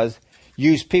done was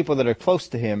use people that are close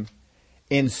to him,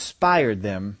 inspired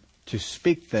them to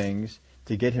speak things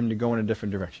to get him to go in a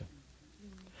different direction.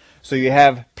 So you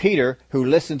have Peter, who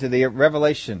listened to the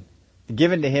revelation,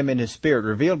 given to him in his spirit,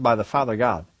 revealed by the Father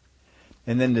God.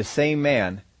 And then the same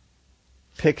man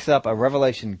picks up a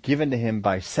revelation given to him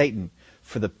by Satan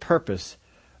for the purpose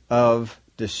of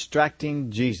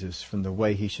distracting Jesus from the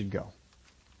way he should go.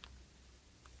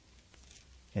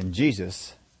 And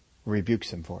Jesus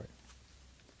rebukes him for it.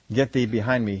 Get thee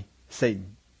behind me,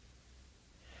 Satan.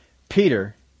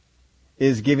 Peter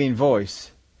is giving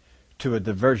voice to a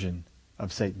diversion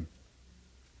of Satan.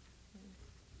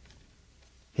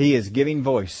 He is giving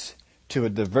voice to a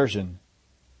diversion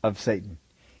of Satan.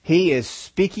 He is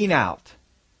speaking out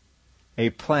a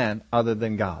plan other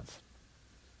than God's.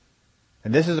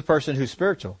 And this is a person who's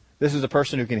spiritual. This is a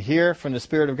person who can hear from the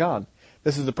Spirit of God.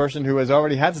 This is a person who has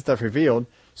already had stuff revealed,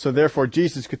 so therefore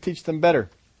Jesus could teach them better.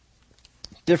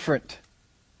 Different.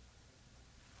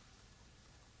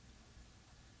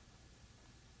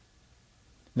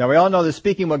 Now we all know that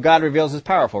speaking what God reveals is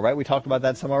powerful, right? We talked about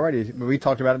that some already. We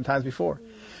talked about it in times before.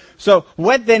 So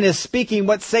what then is speaking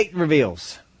what Satan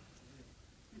reveals?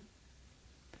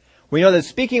 We know that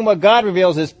speaking what God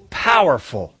reveals is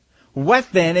powerful.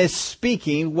 What then is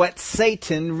speaking what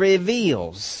Satan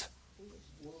reveals?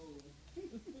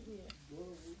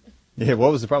 Yeah,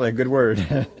 what was probably a good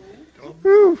word.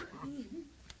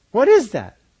 What is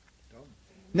that?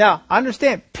 Now,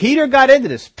 understand, Peter got into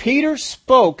this. Peter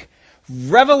spoke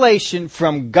revelation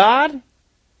from God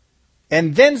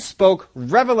and then spoke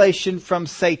revelation from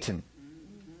Satan.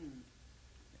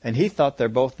 And he thought they're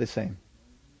both the same.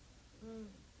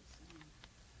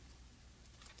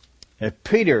 If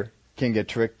Peter can get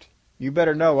tricked, you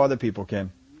better know other people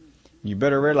can. You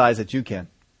better realize that you can.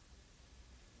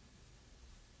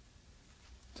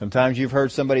 Sometimes you've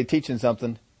heard somebody teaching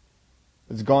something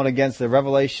that's gone against the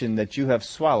revelation that you have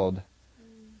swallowed.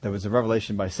 That was a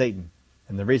revelation by Satan.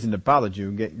 And the reason it bothered you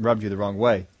and rubbed you the wrong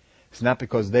way, it's not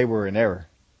because they were in error.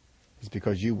 It's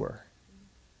because you were.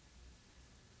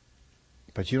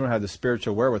 But you don't have the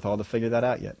spiritual wherewithal to figure that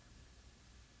out yet.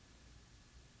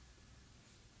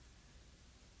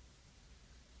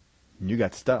 And you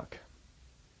got stuck.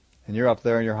 And you're up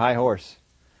there on your high horse.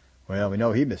 Well, we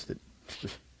know he missed it.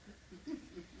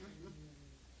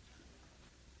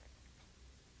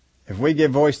 If we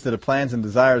give voice to the plans and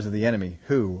desires of the enemy,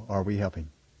 who are we helping?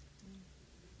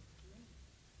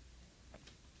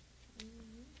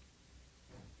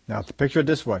 Now, to picture it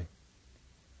this way.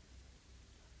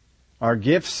 Our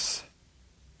gifts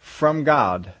from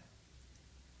God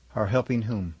are helping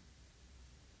whom?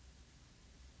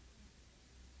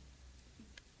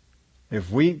 If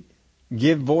we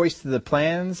give voice to the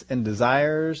plans and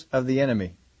desires of the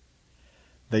enemy,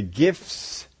 the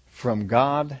gifts from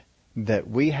God that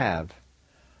we have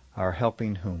are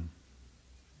helping whom?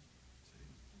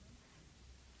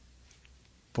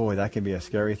 Boy, that can be a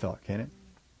scary thought, can't it?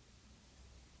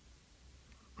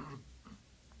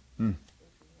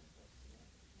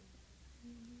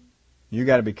 You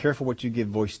got to be careful what you give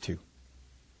voice to.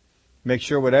 Make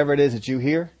sure whatever it is that you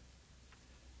hear,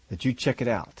 that you check it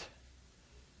out.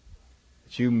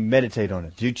 That you meditate on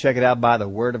it. That you check it out by the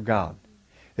Word of God.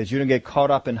 That you don't get caught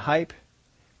up in hype.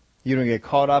 You don't get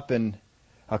caught up in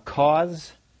a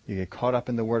cause. You get caught up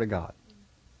in the Word of God.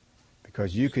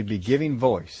 Because you could be giving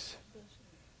voice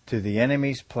to the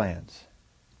enemy's plans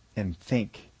and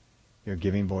think you're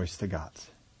giving voice to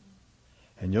God's.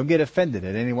 And you'll get offended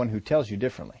at anyone who tells you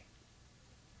differently.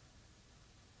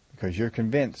 Because you're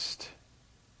convinced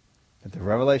that the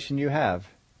revelation you have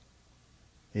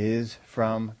is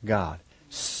from God.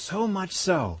 So much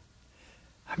so.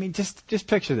 I mean, just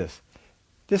picture this.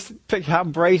 Just picture how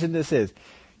brazen this is.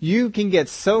 You can get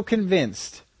so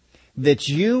convinced that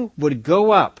you would go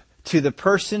up to the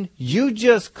person you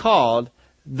just called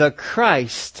the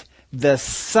Christ, the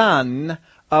Son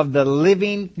of the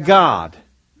living God.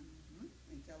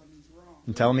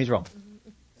 And tell him he's wrong.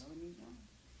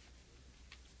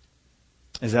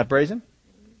 Is that brazen?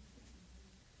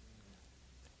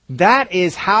 That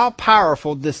is how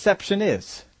powerful deception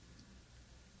is.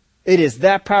 It is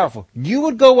that powerful. You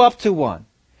would go up to one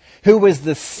who was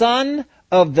the Son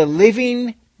of the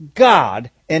living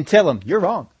God and tell him, you're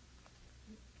wrong.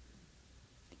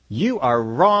 You are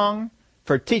wrong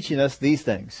for teaching us these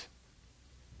things.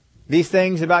 These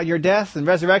things about your death and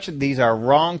resurrection, these are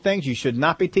wrong things. You should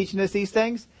not be teaching us these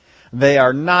things. They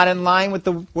are not in line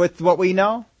with what we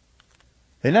know.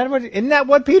 Isn't that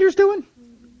what Peter's doing?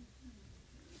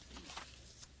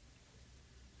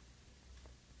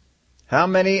 How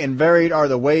many and varied are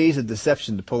the ways of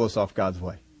deception to pull us off God's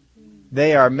way?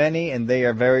 They are many and they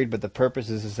are varied, but the purpose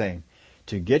is the same.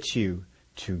 To get you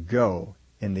to go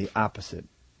in the opposite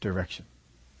direction.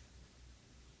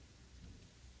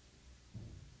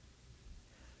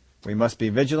 We must be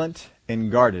vigilant and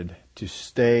guarded to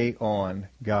stay on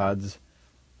God's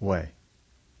way.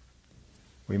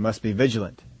 We must be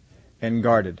vigilant and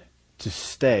guarded to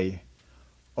stay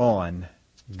on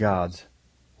God's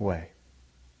way.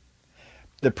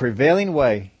 The prevailing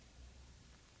way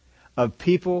of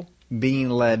people being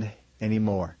led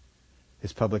anymore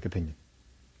is public opinion.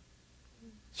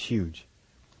 It's huge.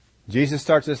 Jesus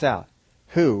starts this out.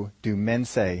 Who do men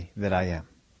say that I am?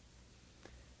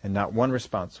 And not one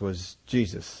response was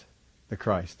Jesus, the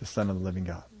Christ, the Son of the living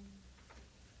God.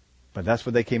 But that's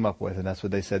what they came up with, and that's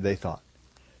what they said they thought.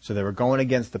 So they were going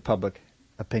against the public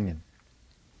opinion.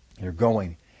 They're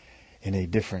going in a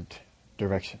different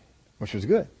direction, which was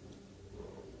good,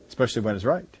 especially when it's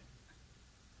right.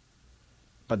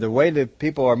 But the way that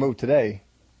people are moved today,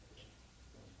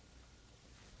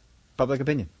 public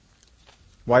opinion.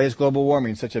 Why is global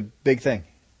warming such a big thing?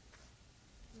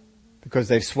 Because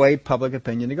they've swayed public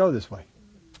opinion to go this way.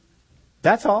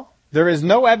 That's all. There is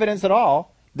no evidence at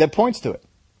all that points to it.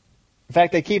 In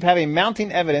fact, they keep having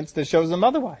mounting evidence that shows them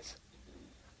otherwise.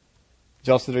 Did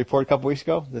you also report a couple weeks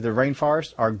ago that the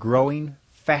rainforests are growing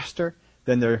faster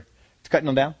than they're cutting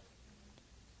them down?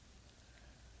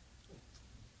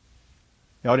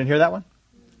 Y'all didn't hear that one?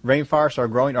 Rainforests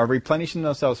are replenishing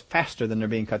themselves faster than they're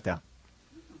being cut down.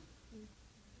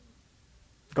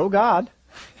 Go God.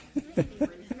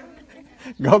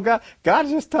 Go God. God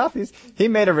is just tough. He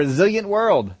made a resilient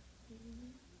world.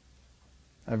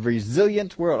 A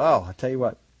resilient world. Oh, I'll tell you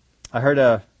what. I heard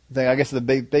a thing, I guess the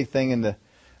big thing in the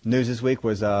news this week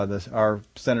was our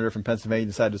senator from Pennsylvania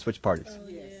decided to switch parties. Oh,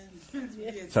 yes.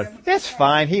 So it's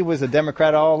fine. He was a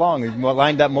Democrat all along. He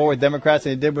lined up more with Democrats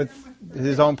than he did with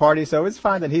his own party, so it's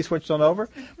fine that he switched on over.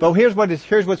 But here's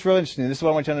what's really interesting. This is what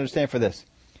I want you to understand for this.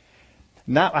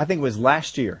 I think it was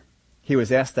last year, he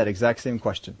was asked that exact same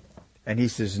question. And he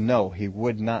says no, he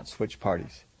would not switch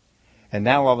parties. And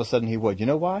now all of a sudden he would. You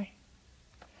know why?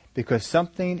 Because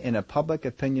something in a public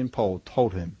opinion poll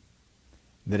told him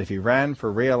that if he ran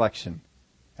for re-election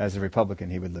as a Republican,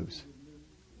 he would lose.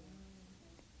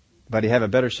 But he'd have a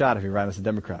better shot if he ran as a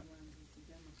Democrat.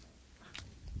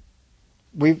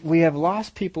 We have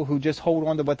lost people who just hold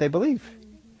on to what they believe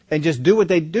and just do what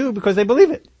they do because they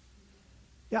believe it.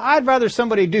 Yeah, I'd rather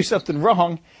somebody do something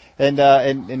wrong but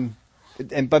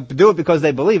do it because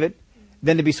they believe it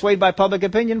than to be swayed by public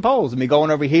opinion polls and be going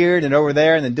over here and then over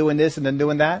there and then doing this and then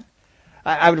doing that.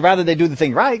 I would rather they do the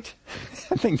thing right.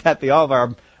 I think that'd be all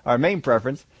of our main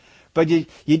preference. But you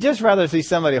just rather see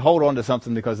somebody hold on to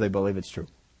something because they believe it's true.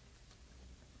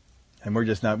 And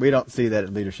we don't see that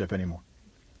at leadership anymore.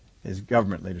 It's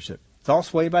government leadership. It's all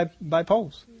swayed by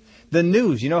polls. The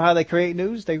news, you know how they create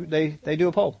news? They do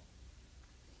a poll.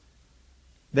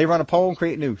 They run a poll and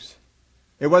create news.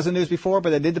 It wasn't news before, but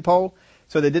they did the poll.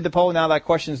 So they did the poll. Now that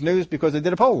question's news because they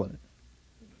did a poll on it.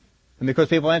 And because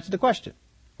people answered the question.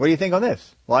 What do you think on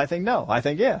this? Well, I think no. I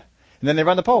think yeah. And then they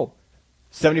run the poll.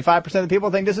 75% of the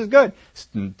people think this is good.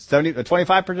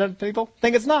 25% of the people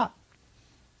think it's not.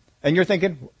 And you're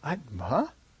thinking, huh?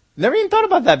 Never even thought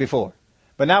about that before.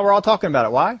 But now we're all talking about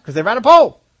it. Why? Because they ran a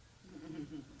poll.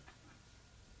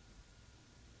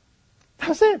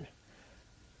 That's it.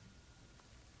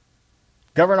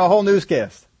 Govern a whole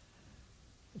newscast.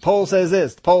 The poll says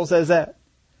this. The poll says that.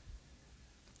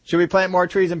 Should we plant more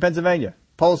trees in Pennsylvania?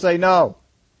 Polls say no.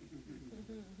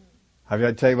 Have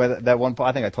I tell you about that one poll?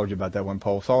 I think I told you about that one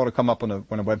poll. So it'll come up on a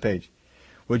webpage.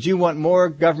 Would you want more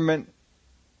government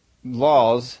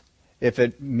laws if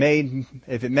it meant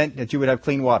that you would have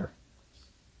clean water?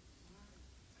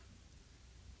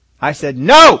 I said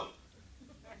no.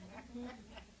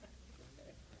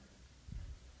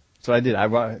 So I did. I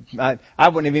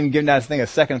wouldn't have even given that thing a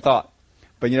second thought.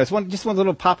 But it's just one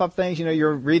little pop-up things.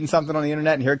 You're reading something on the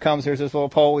internet and here it comes. Here's this little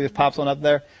poll. It just pops on up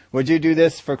there. Would you do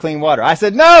this for clean water? I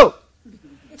said no.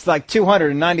 It's like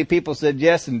 290 people said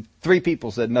yes and 3 people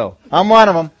said no. I'm one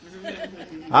of them.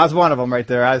 I was one of them right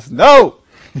there. I said no.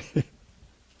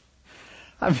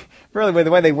 Really,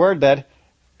 the way they word that,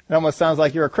 it almost sounds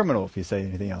like you're a criminal if you say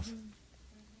anything else.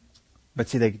 But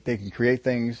see, they can create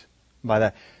things by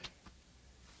that.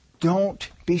 Don't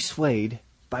be swayed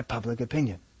by public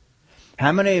opinion.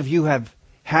 How many of you have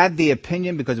had the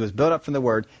opinion, because it was built up from the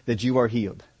Word, that you are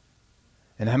healed?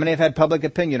 And how many have had public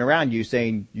opinion around you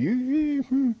saying, you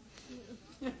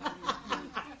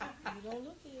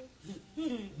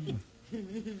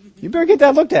better get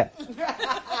that looked at.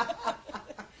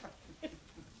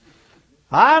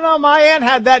 I know my aunt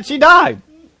had that. She died.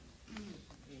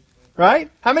 Right?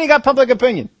 How many got public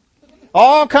opinion?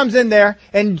 All comes in there,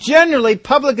 and generally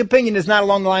public opinion is not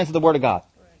along the lines of the Word of God.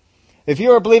 If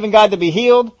you are believing God to be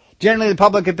healed, generally the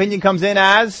public opinion comes in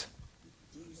as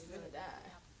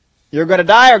You're going to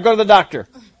die or go to the doctor.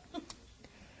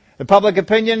 The public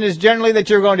opinion is generally that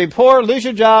you're going to be poor, lose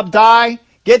your job, die,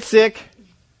 get sick,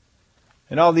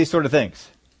 and all these sort of things.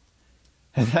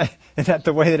 Is that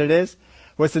the way that it is?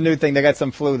 What's the new thing? They got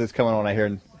some flu that's coming on, I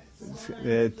hear.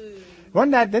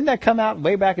 Didn't that come out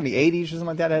way back in the 80s or something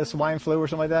like that? It had a swine flu or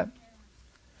something like that?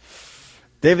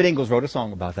 David Ingalls wrote a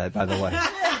song about that, by the way.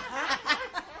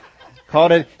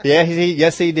 Called it,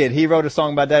 yes he did. He wrote a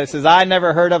song about that. It says, I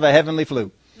never heard of a heavenly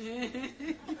flu.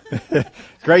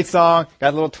 Great song. Got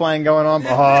a little twang going on.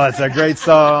 Oh, it's a great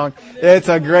song. It's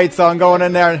a great song going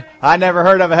in there. I never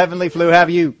heard of a heavenly flu, have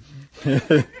you?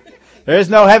 There's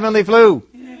no heavenly flu.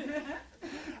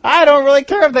 I don't really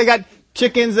care if they got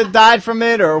chickens that died from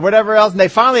it or whatever else. And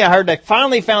I heard they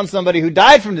finally found somebody who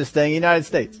died from this thing in the United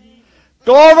States.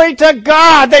 Glory to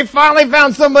God! They finally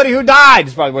found somebody who died.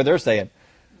 That's probably what they're saying.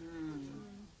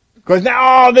 Because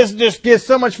now, this just gives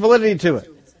so much validity to it.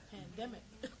 It's a pandemic.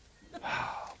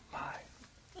 Oh, my.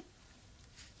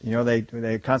 You know,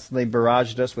 they constantly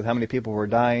barraged us with how many people were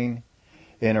dying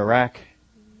in Iraq.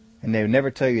 And they would never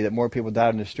tell you that more people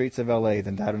died in the streets of L.A.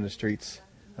 than died in the streets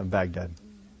of Baghdad.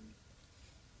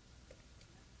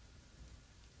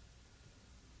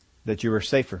 That you were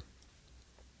safer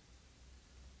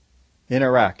in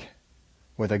Iraq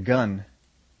with a gun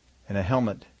and a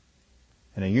helmet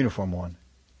and a uniform on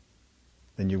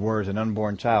than you were as an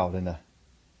unborn child in a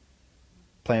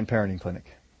Planned Parenthood clinic.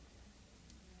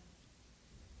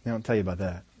 They don't tell you about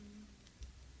that.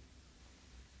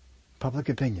 Public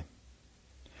opinion.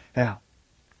 Now,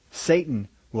 Satan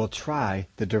will try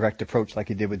the direct approach like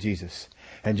he did with Jesus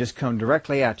and just come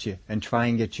directly at you and try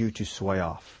and get you to sway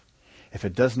off. If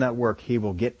it does not work, he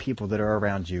will get people that are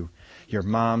around you, your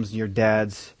moms, your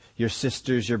dads, your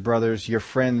sisters, your brothers, your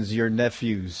friends, your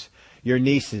nephews, your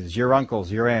nieces, your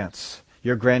uncles, your aunts,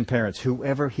 your grandparents,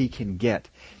 whoever he can get,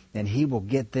 and he will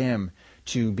get them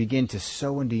to begin to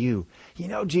sow into you. You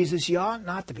know, Jesus, you ought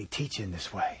not to be teaching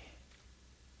this way.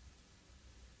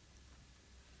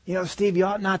 You know, Steve, you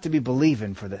ought not to be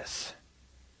believing for this.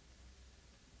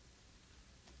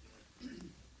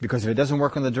 Because if it doesn't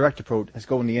work on the direct approach, let's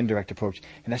go on the indirect approach.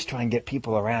 And let's try and get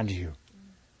people around you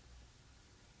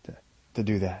to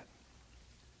do that.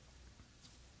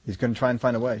 He's going to try and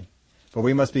find a way. But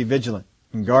we must be vigilant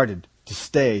and guarded to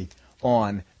stay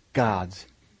on God's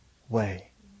way.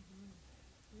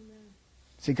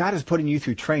 See, God is putting you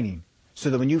through training so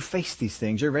that when you face these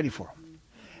things, you're ready for them.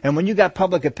 And when you got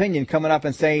public opinion coming up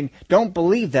and saying, don't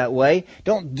believe that way,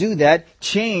 don't do that,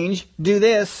 change, do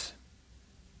this.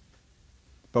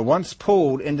 But once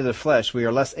pulled into the flesh, we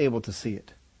are less able to see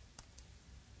it.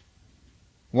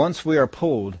 Once we are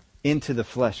pulled into the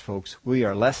flesh, folks, we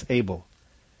are less able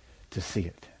to see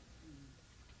it.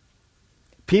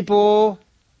 People,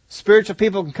 spiritual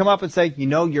people can come up and say, you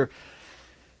know, you're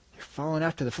following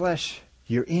after the flesh.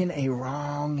 You're in a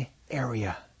wrong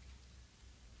area.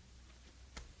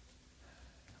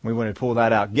 We want to pull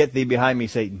that out. Get thee behind me,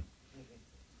 Satan.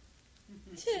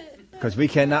 Because we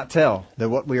cannot tell that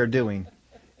what we are doing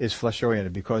is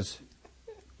flesh-oriented because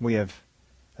we have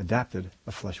adapted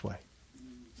a flesh way.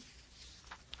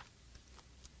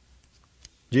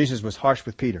 Jesus was harsh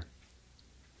with Peter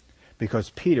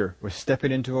because Peter was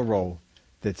stepping into a role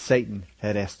that Satan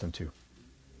had asked him to.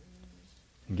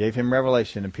 And gave him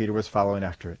revelation, and Peter was following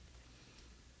after it.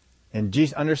 And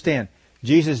Jesus, understand,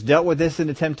 Jesus dealt with this in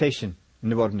the temptation in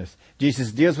the wilderness.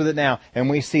 Jesus deals with it now, and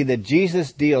we see that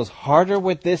Jesus deals harder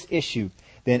with this issue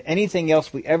than anything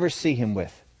else we ever see him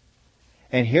with.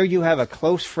 And here you have a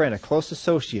close friend, a close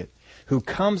associate, who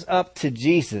comes up to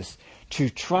Jesus to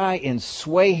try and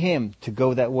sway him to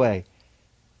go that way.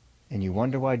 And you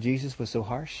wonder why Jesus was so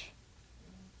harsh?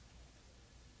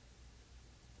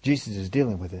 Jesus is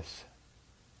dealing with this.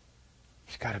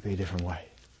 There's got to be a different way.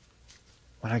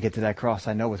 When I get to that cross,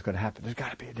 I know what's going to happen. There's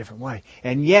got to be a different way.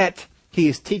 And yet, he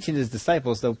is teaching his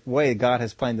disciples the way God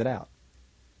has planned it out.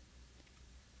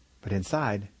 But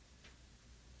inside,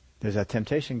 there's that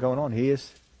temptation going on. He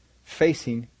is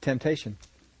facing temptation.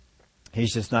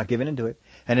 He's just not giving into it.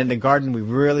 And in the garden, we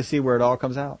really see where it all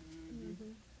comes out.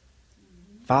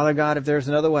 Father God, if there's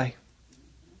another way,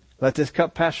 let this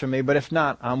cup pass from me. But if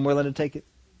not, I'm willing to take it.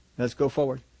 Let's go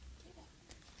forward.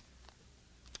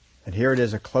 And here it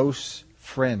is, a close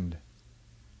friend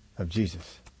of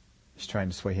Jesus is trying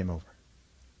to sway him over.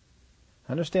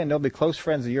 Understand, there'll be close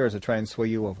friends of yours that try and sway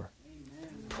you over.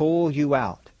 Amen. Pull you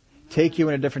out. Take you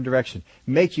in a different direction.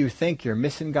 Make you think you're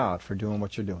missing God for doing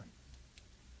what you're doing.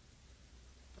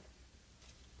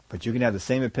 But you can have the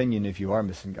same opinion if you are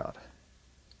missing God.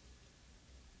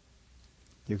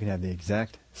 You can have the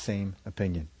exact same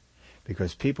opinion.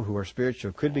 Because people who are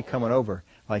spiritual could be coming over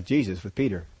like Jesus with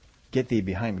Peter Get thee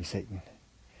behind me, Satan.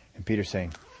 And Peter's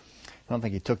saying, I don't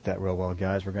think he took that real well,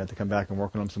 guys. We're going to have to come back and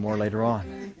work on him some more later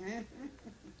on.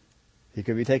 He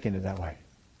could be taking it that way.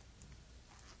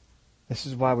 This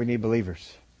is why we need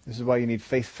believers. This is why you need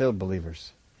faith-filled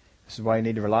believers. This is why you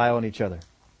need to rely on each other,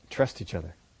 trust each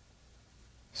other,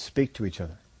 speak to each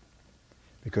other.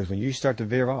 Because when you start to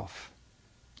veer off,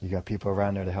 you got people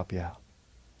around there to help you out.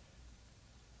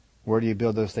 Where do you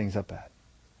build those things up at?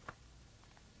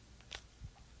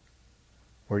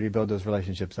 Where do you build those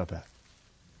relationships up at?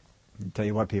 I'll tell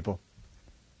you what, people.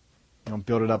 You don't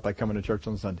build it up by coming to church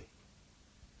on Sunday.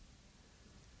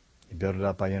 You build it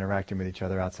up by interacting with each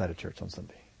other outside of church on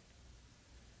Sunday.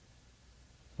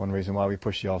 One reason why we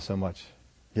push you all so much.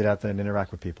 Get out there and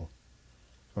interact with people.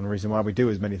 One reason why we do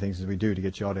as many things as we do, to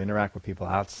get you all to interact with people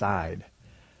outside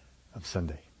of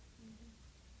Sunday.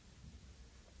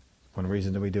 One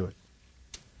reason that we do it.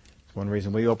 It's one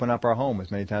reason we open up our home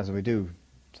as many times as we do.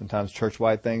 Sometimes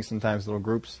church-wide things, sometimes little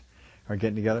groups are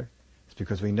getting together. It's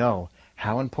because we know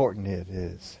how important it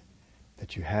is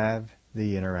that you have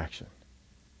the interaction.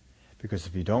 Because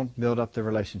if you don't build up the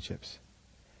relationships,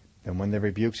 then when the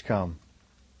rebukes come,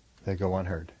 they go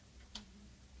unheard.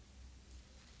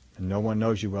 And no one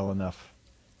knows you well enough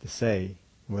to say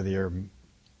whether you're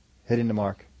hitting the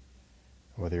mark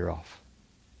or whether you're off.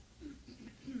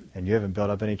 And you haven't built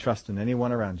up any trust in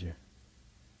anyone around you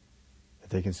that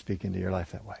they can speak into your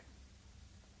life that way.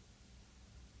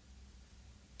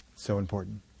 It's so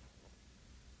important.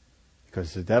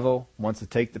 Because the devil wants to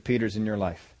take the Peters in your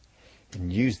life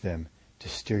and use them to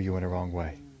steer you in a wrong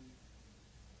way.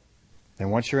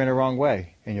 And once you're in a wrong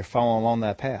way and you're following along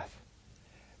that path,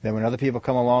 then when other people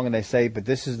come along and they say, but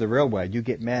this is the real way, you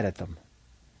get mad at them.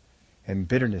 And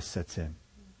bitterness sets in.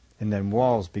 And then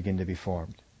walls begin to be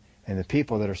formed. And the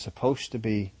people that are supposed to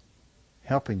be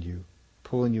helping you,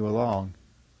 pulling you along,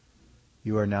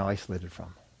 you are now isolated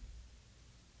from.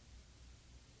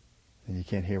 And you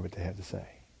can't hear what they have to say.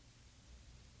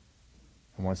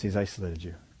 And once he's isolated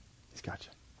you, he's got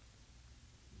you.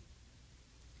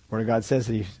 Word of God says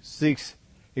that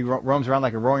he roams around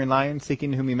like a roaring lion,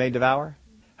 seeking whom he may devour.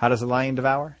 How does a lion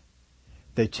devour?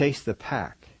 They chase the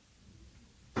pack.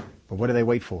 But what do they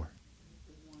wait for?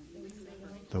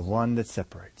 The one that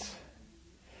separates.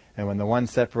 And when the one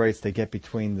separates, they get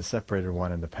between the separated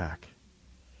one and the pack.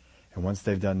 And once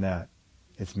they've done that,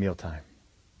 it's mealtime.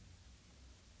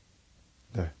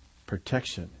 The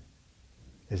protection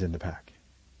is in the pack.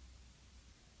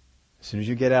 As soon as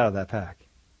you get out of that pack,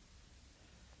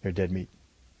 you're dead meat.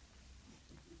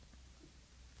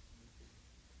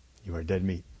 You are dead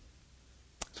meat.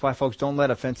 That's why, folks, don't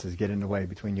let offenses get in the way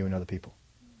between you and other people.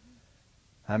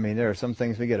 I mean, there are some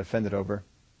things we get offended over.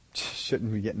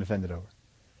 Shouldn't be getting offended over.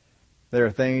 There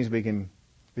are things we can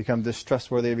become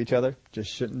distrustworthy of each other.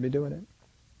 Just shouldn't be doing it.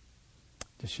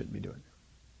 Just shouldn't be doing it.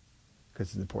 Because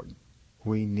it's important.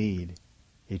 We need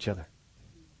each other.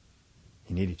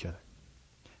 You need each other.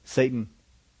 Satan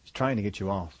is trying to get you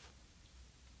off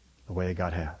the way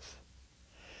God has.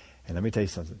 And let me tell you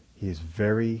something. He is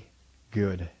very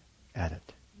good at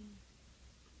it.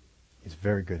 He's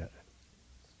very good at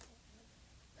it.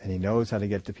 And he knows how to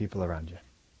get to people around you.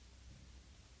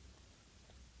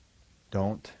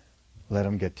 Don't let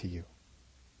him get to you.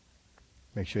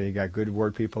 Make sure you got good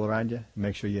word people around you.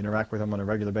 Make sure you interact with them on a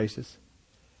regular basis.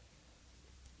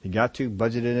 You got to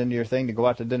budget it into your thing to go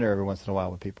out to dinner every once in a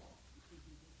while with people.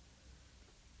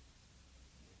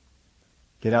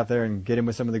 Get out there and get in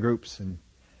with some of the groups and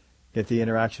get the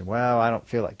interaction. Well, I don't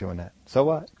feel like doing that. So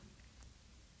what?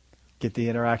 Get the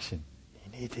interaction.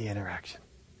 You need the interaction.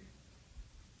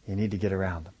 You need to get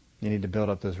around them. You need to build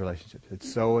up those relationships.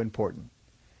 It's so important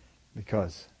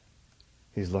because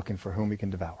he's looking for whom he can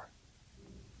devour.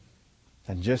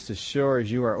 And just as sure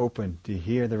as you are open to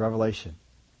hear the revelation,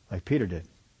 like Peter did,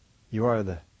 you are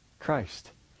the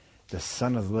Christ, the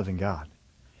Son of the living God.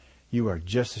 You are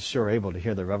just as sure able to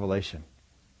hear the revelation.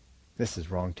 This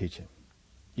is wrong teaching.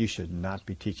 You should not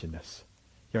be teaching this.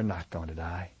 You're not going to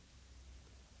die.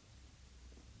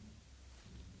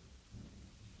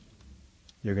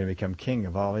 You're going to become king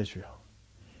of all Israel.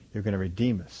 You're going to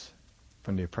redeem us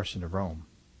from the oppression of Rome.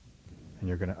 And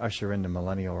you're going to usher in the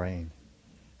millennial reign.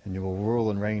 And you will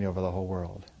rule and reign over the whole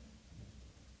world.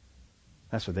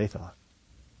 That's what they thought.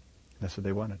 That's what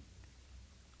they wanted.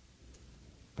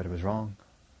 But it was wrong.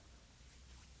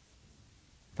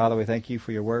 Father, we thank you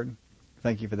for your word.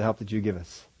 Thank you for the help that you give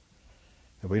us.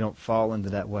 That we don't fall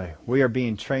into that way. We are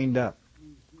being trained up.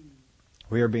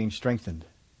 We are being strengthened.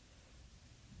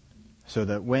 So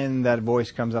that when that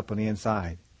voice comes up on the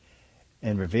inside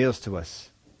and reveals to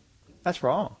us, that's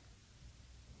wrong,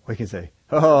 we can say,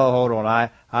 Oh, hold on.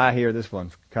 I hear this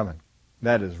one's coming.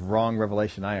 That is wrong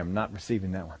revelation. I am not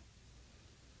receiving that one.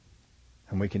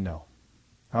 And we can know.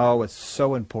 Oh, it's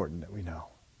so important that we know.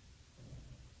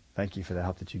 Thank you for the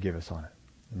help that you give us on it.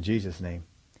 In Jesus' name,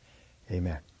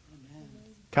 amen.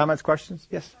 Comments, questions?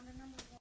 Yes?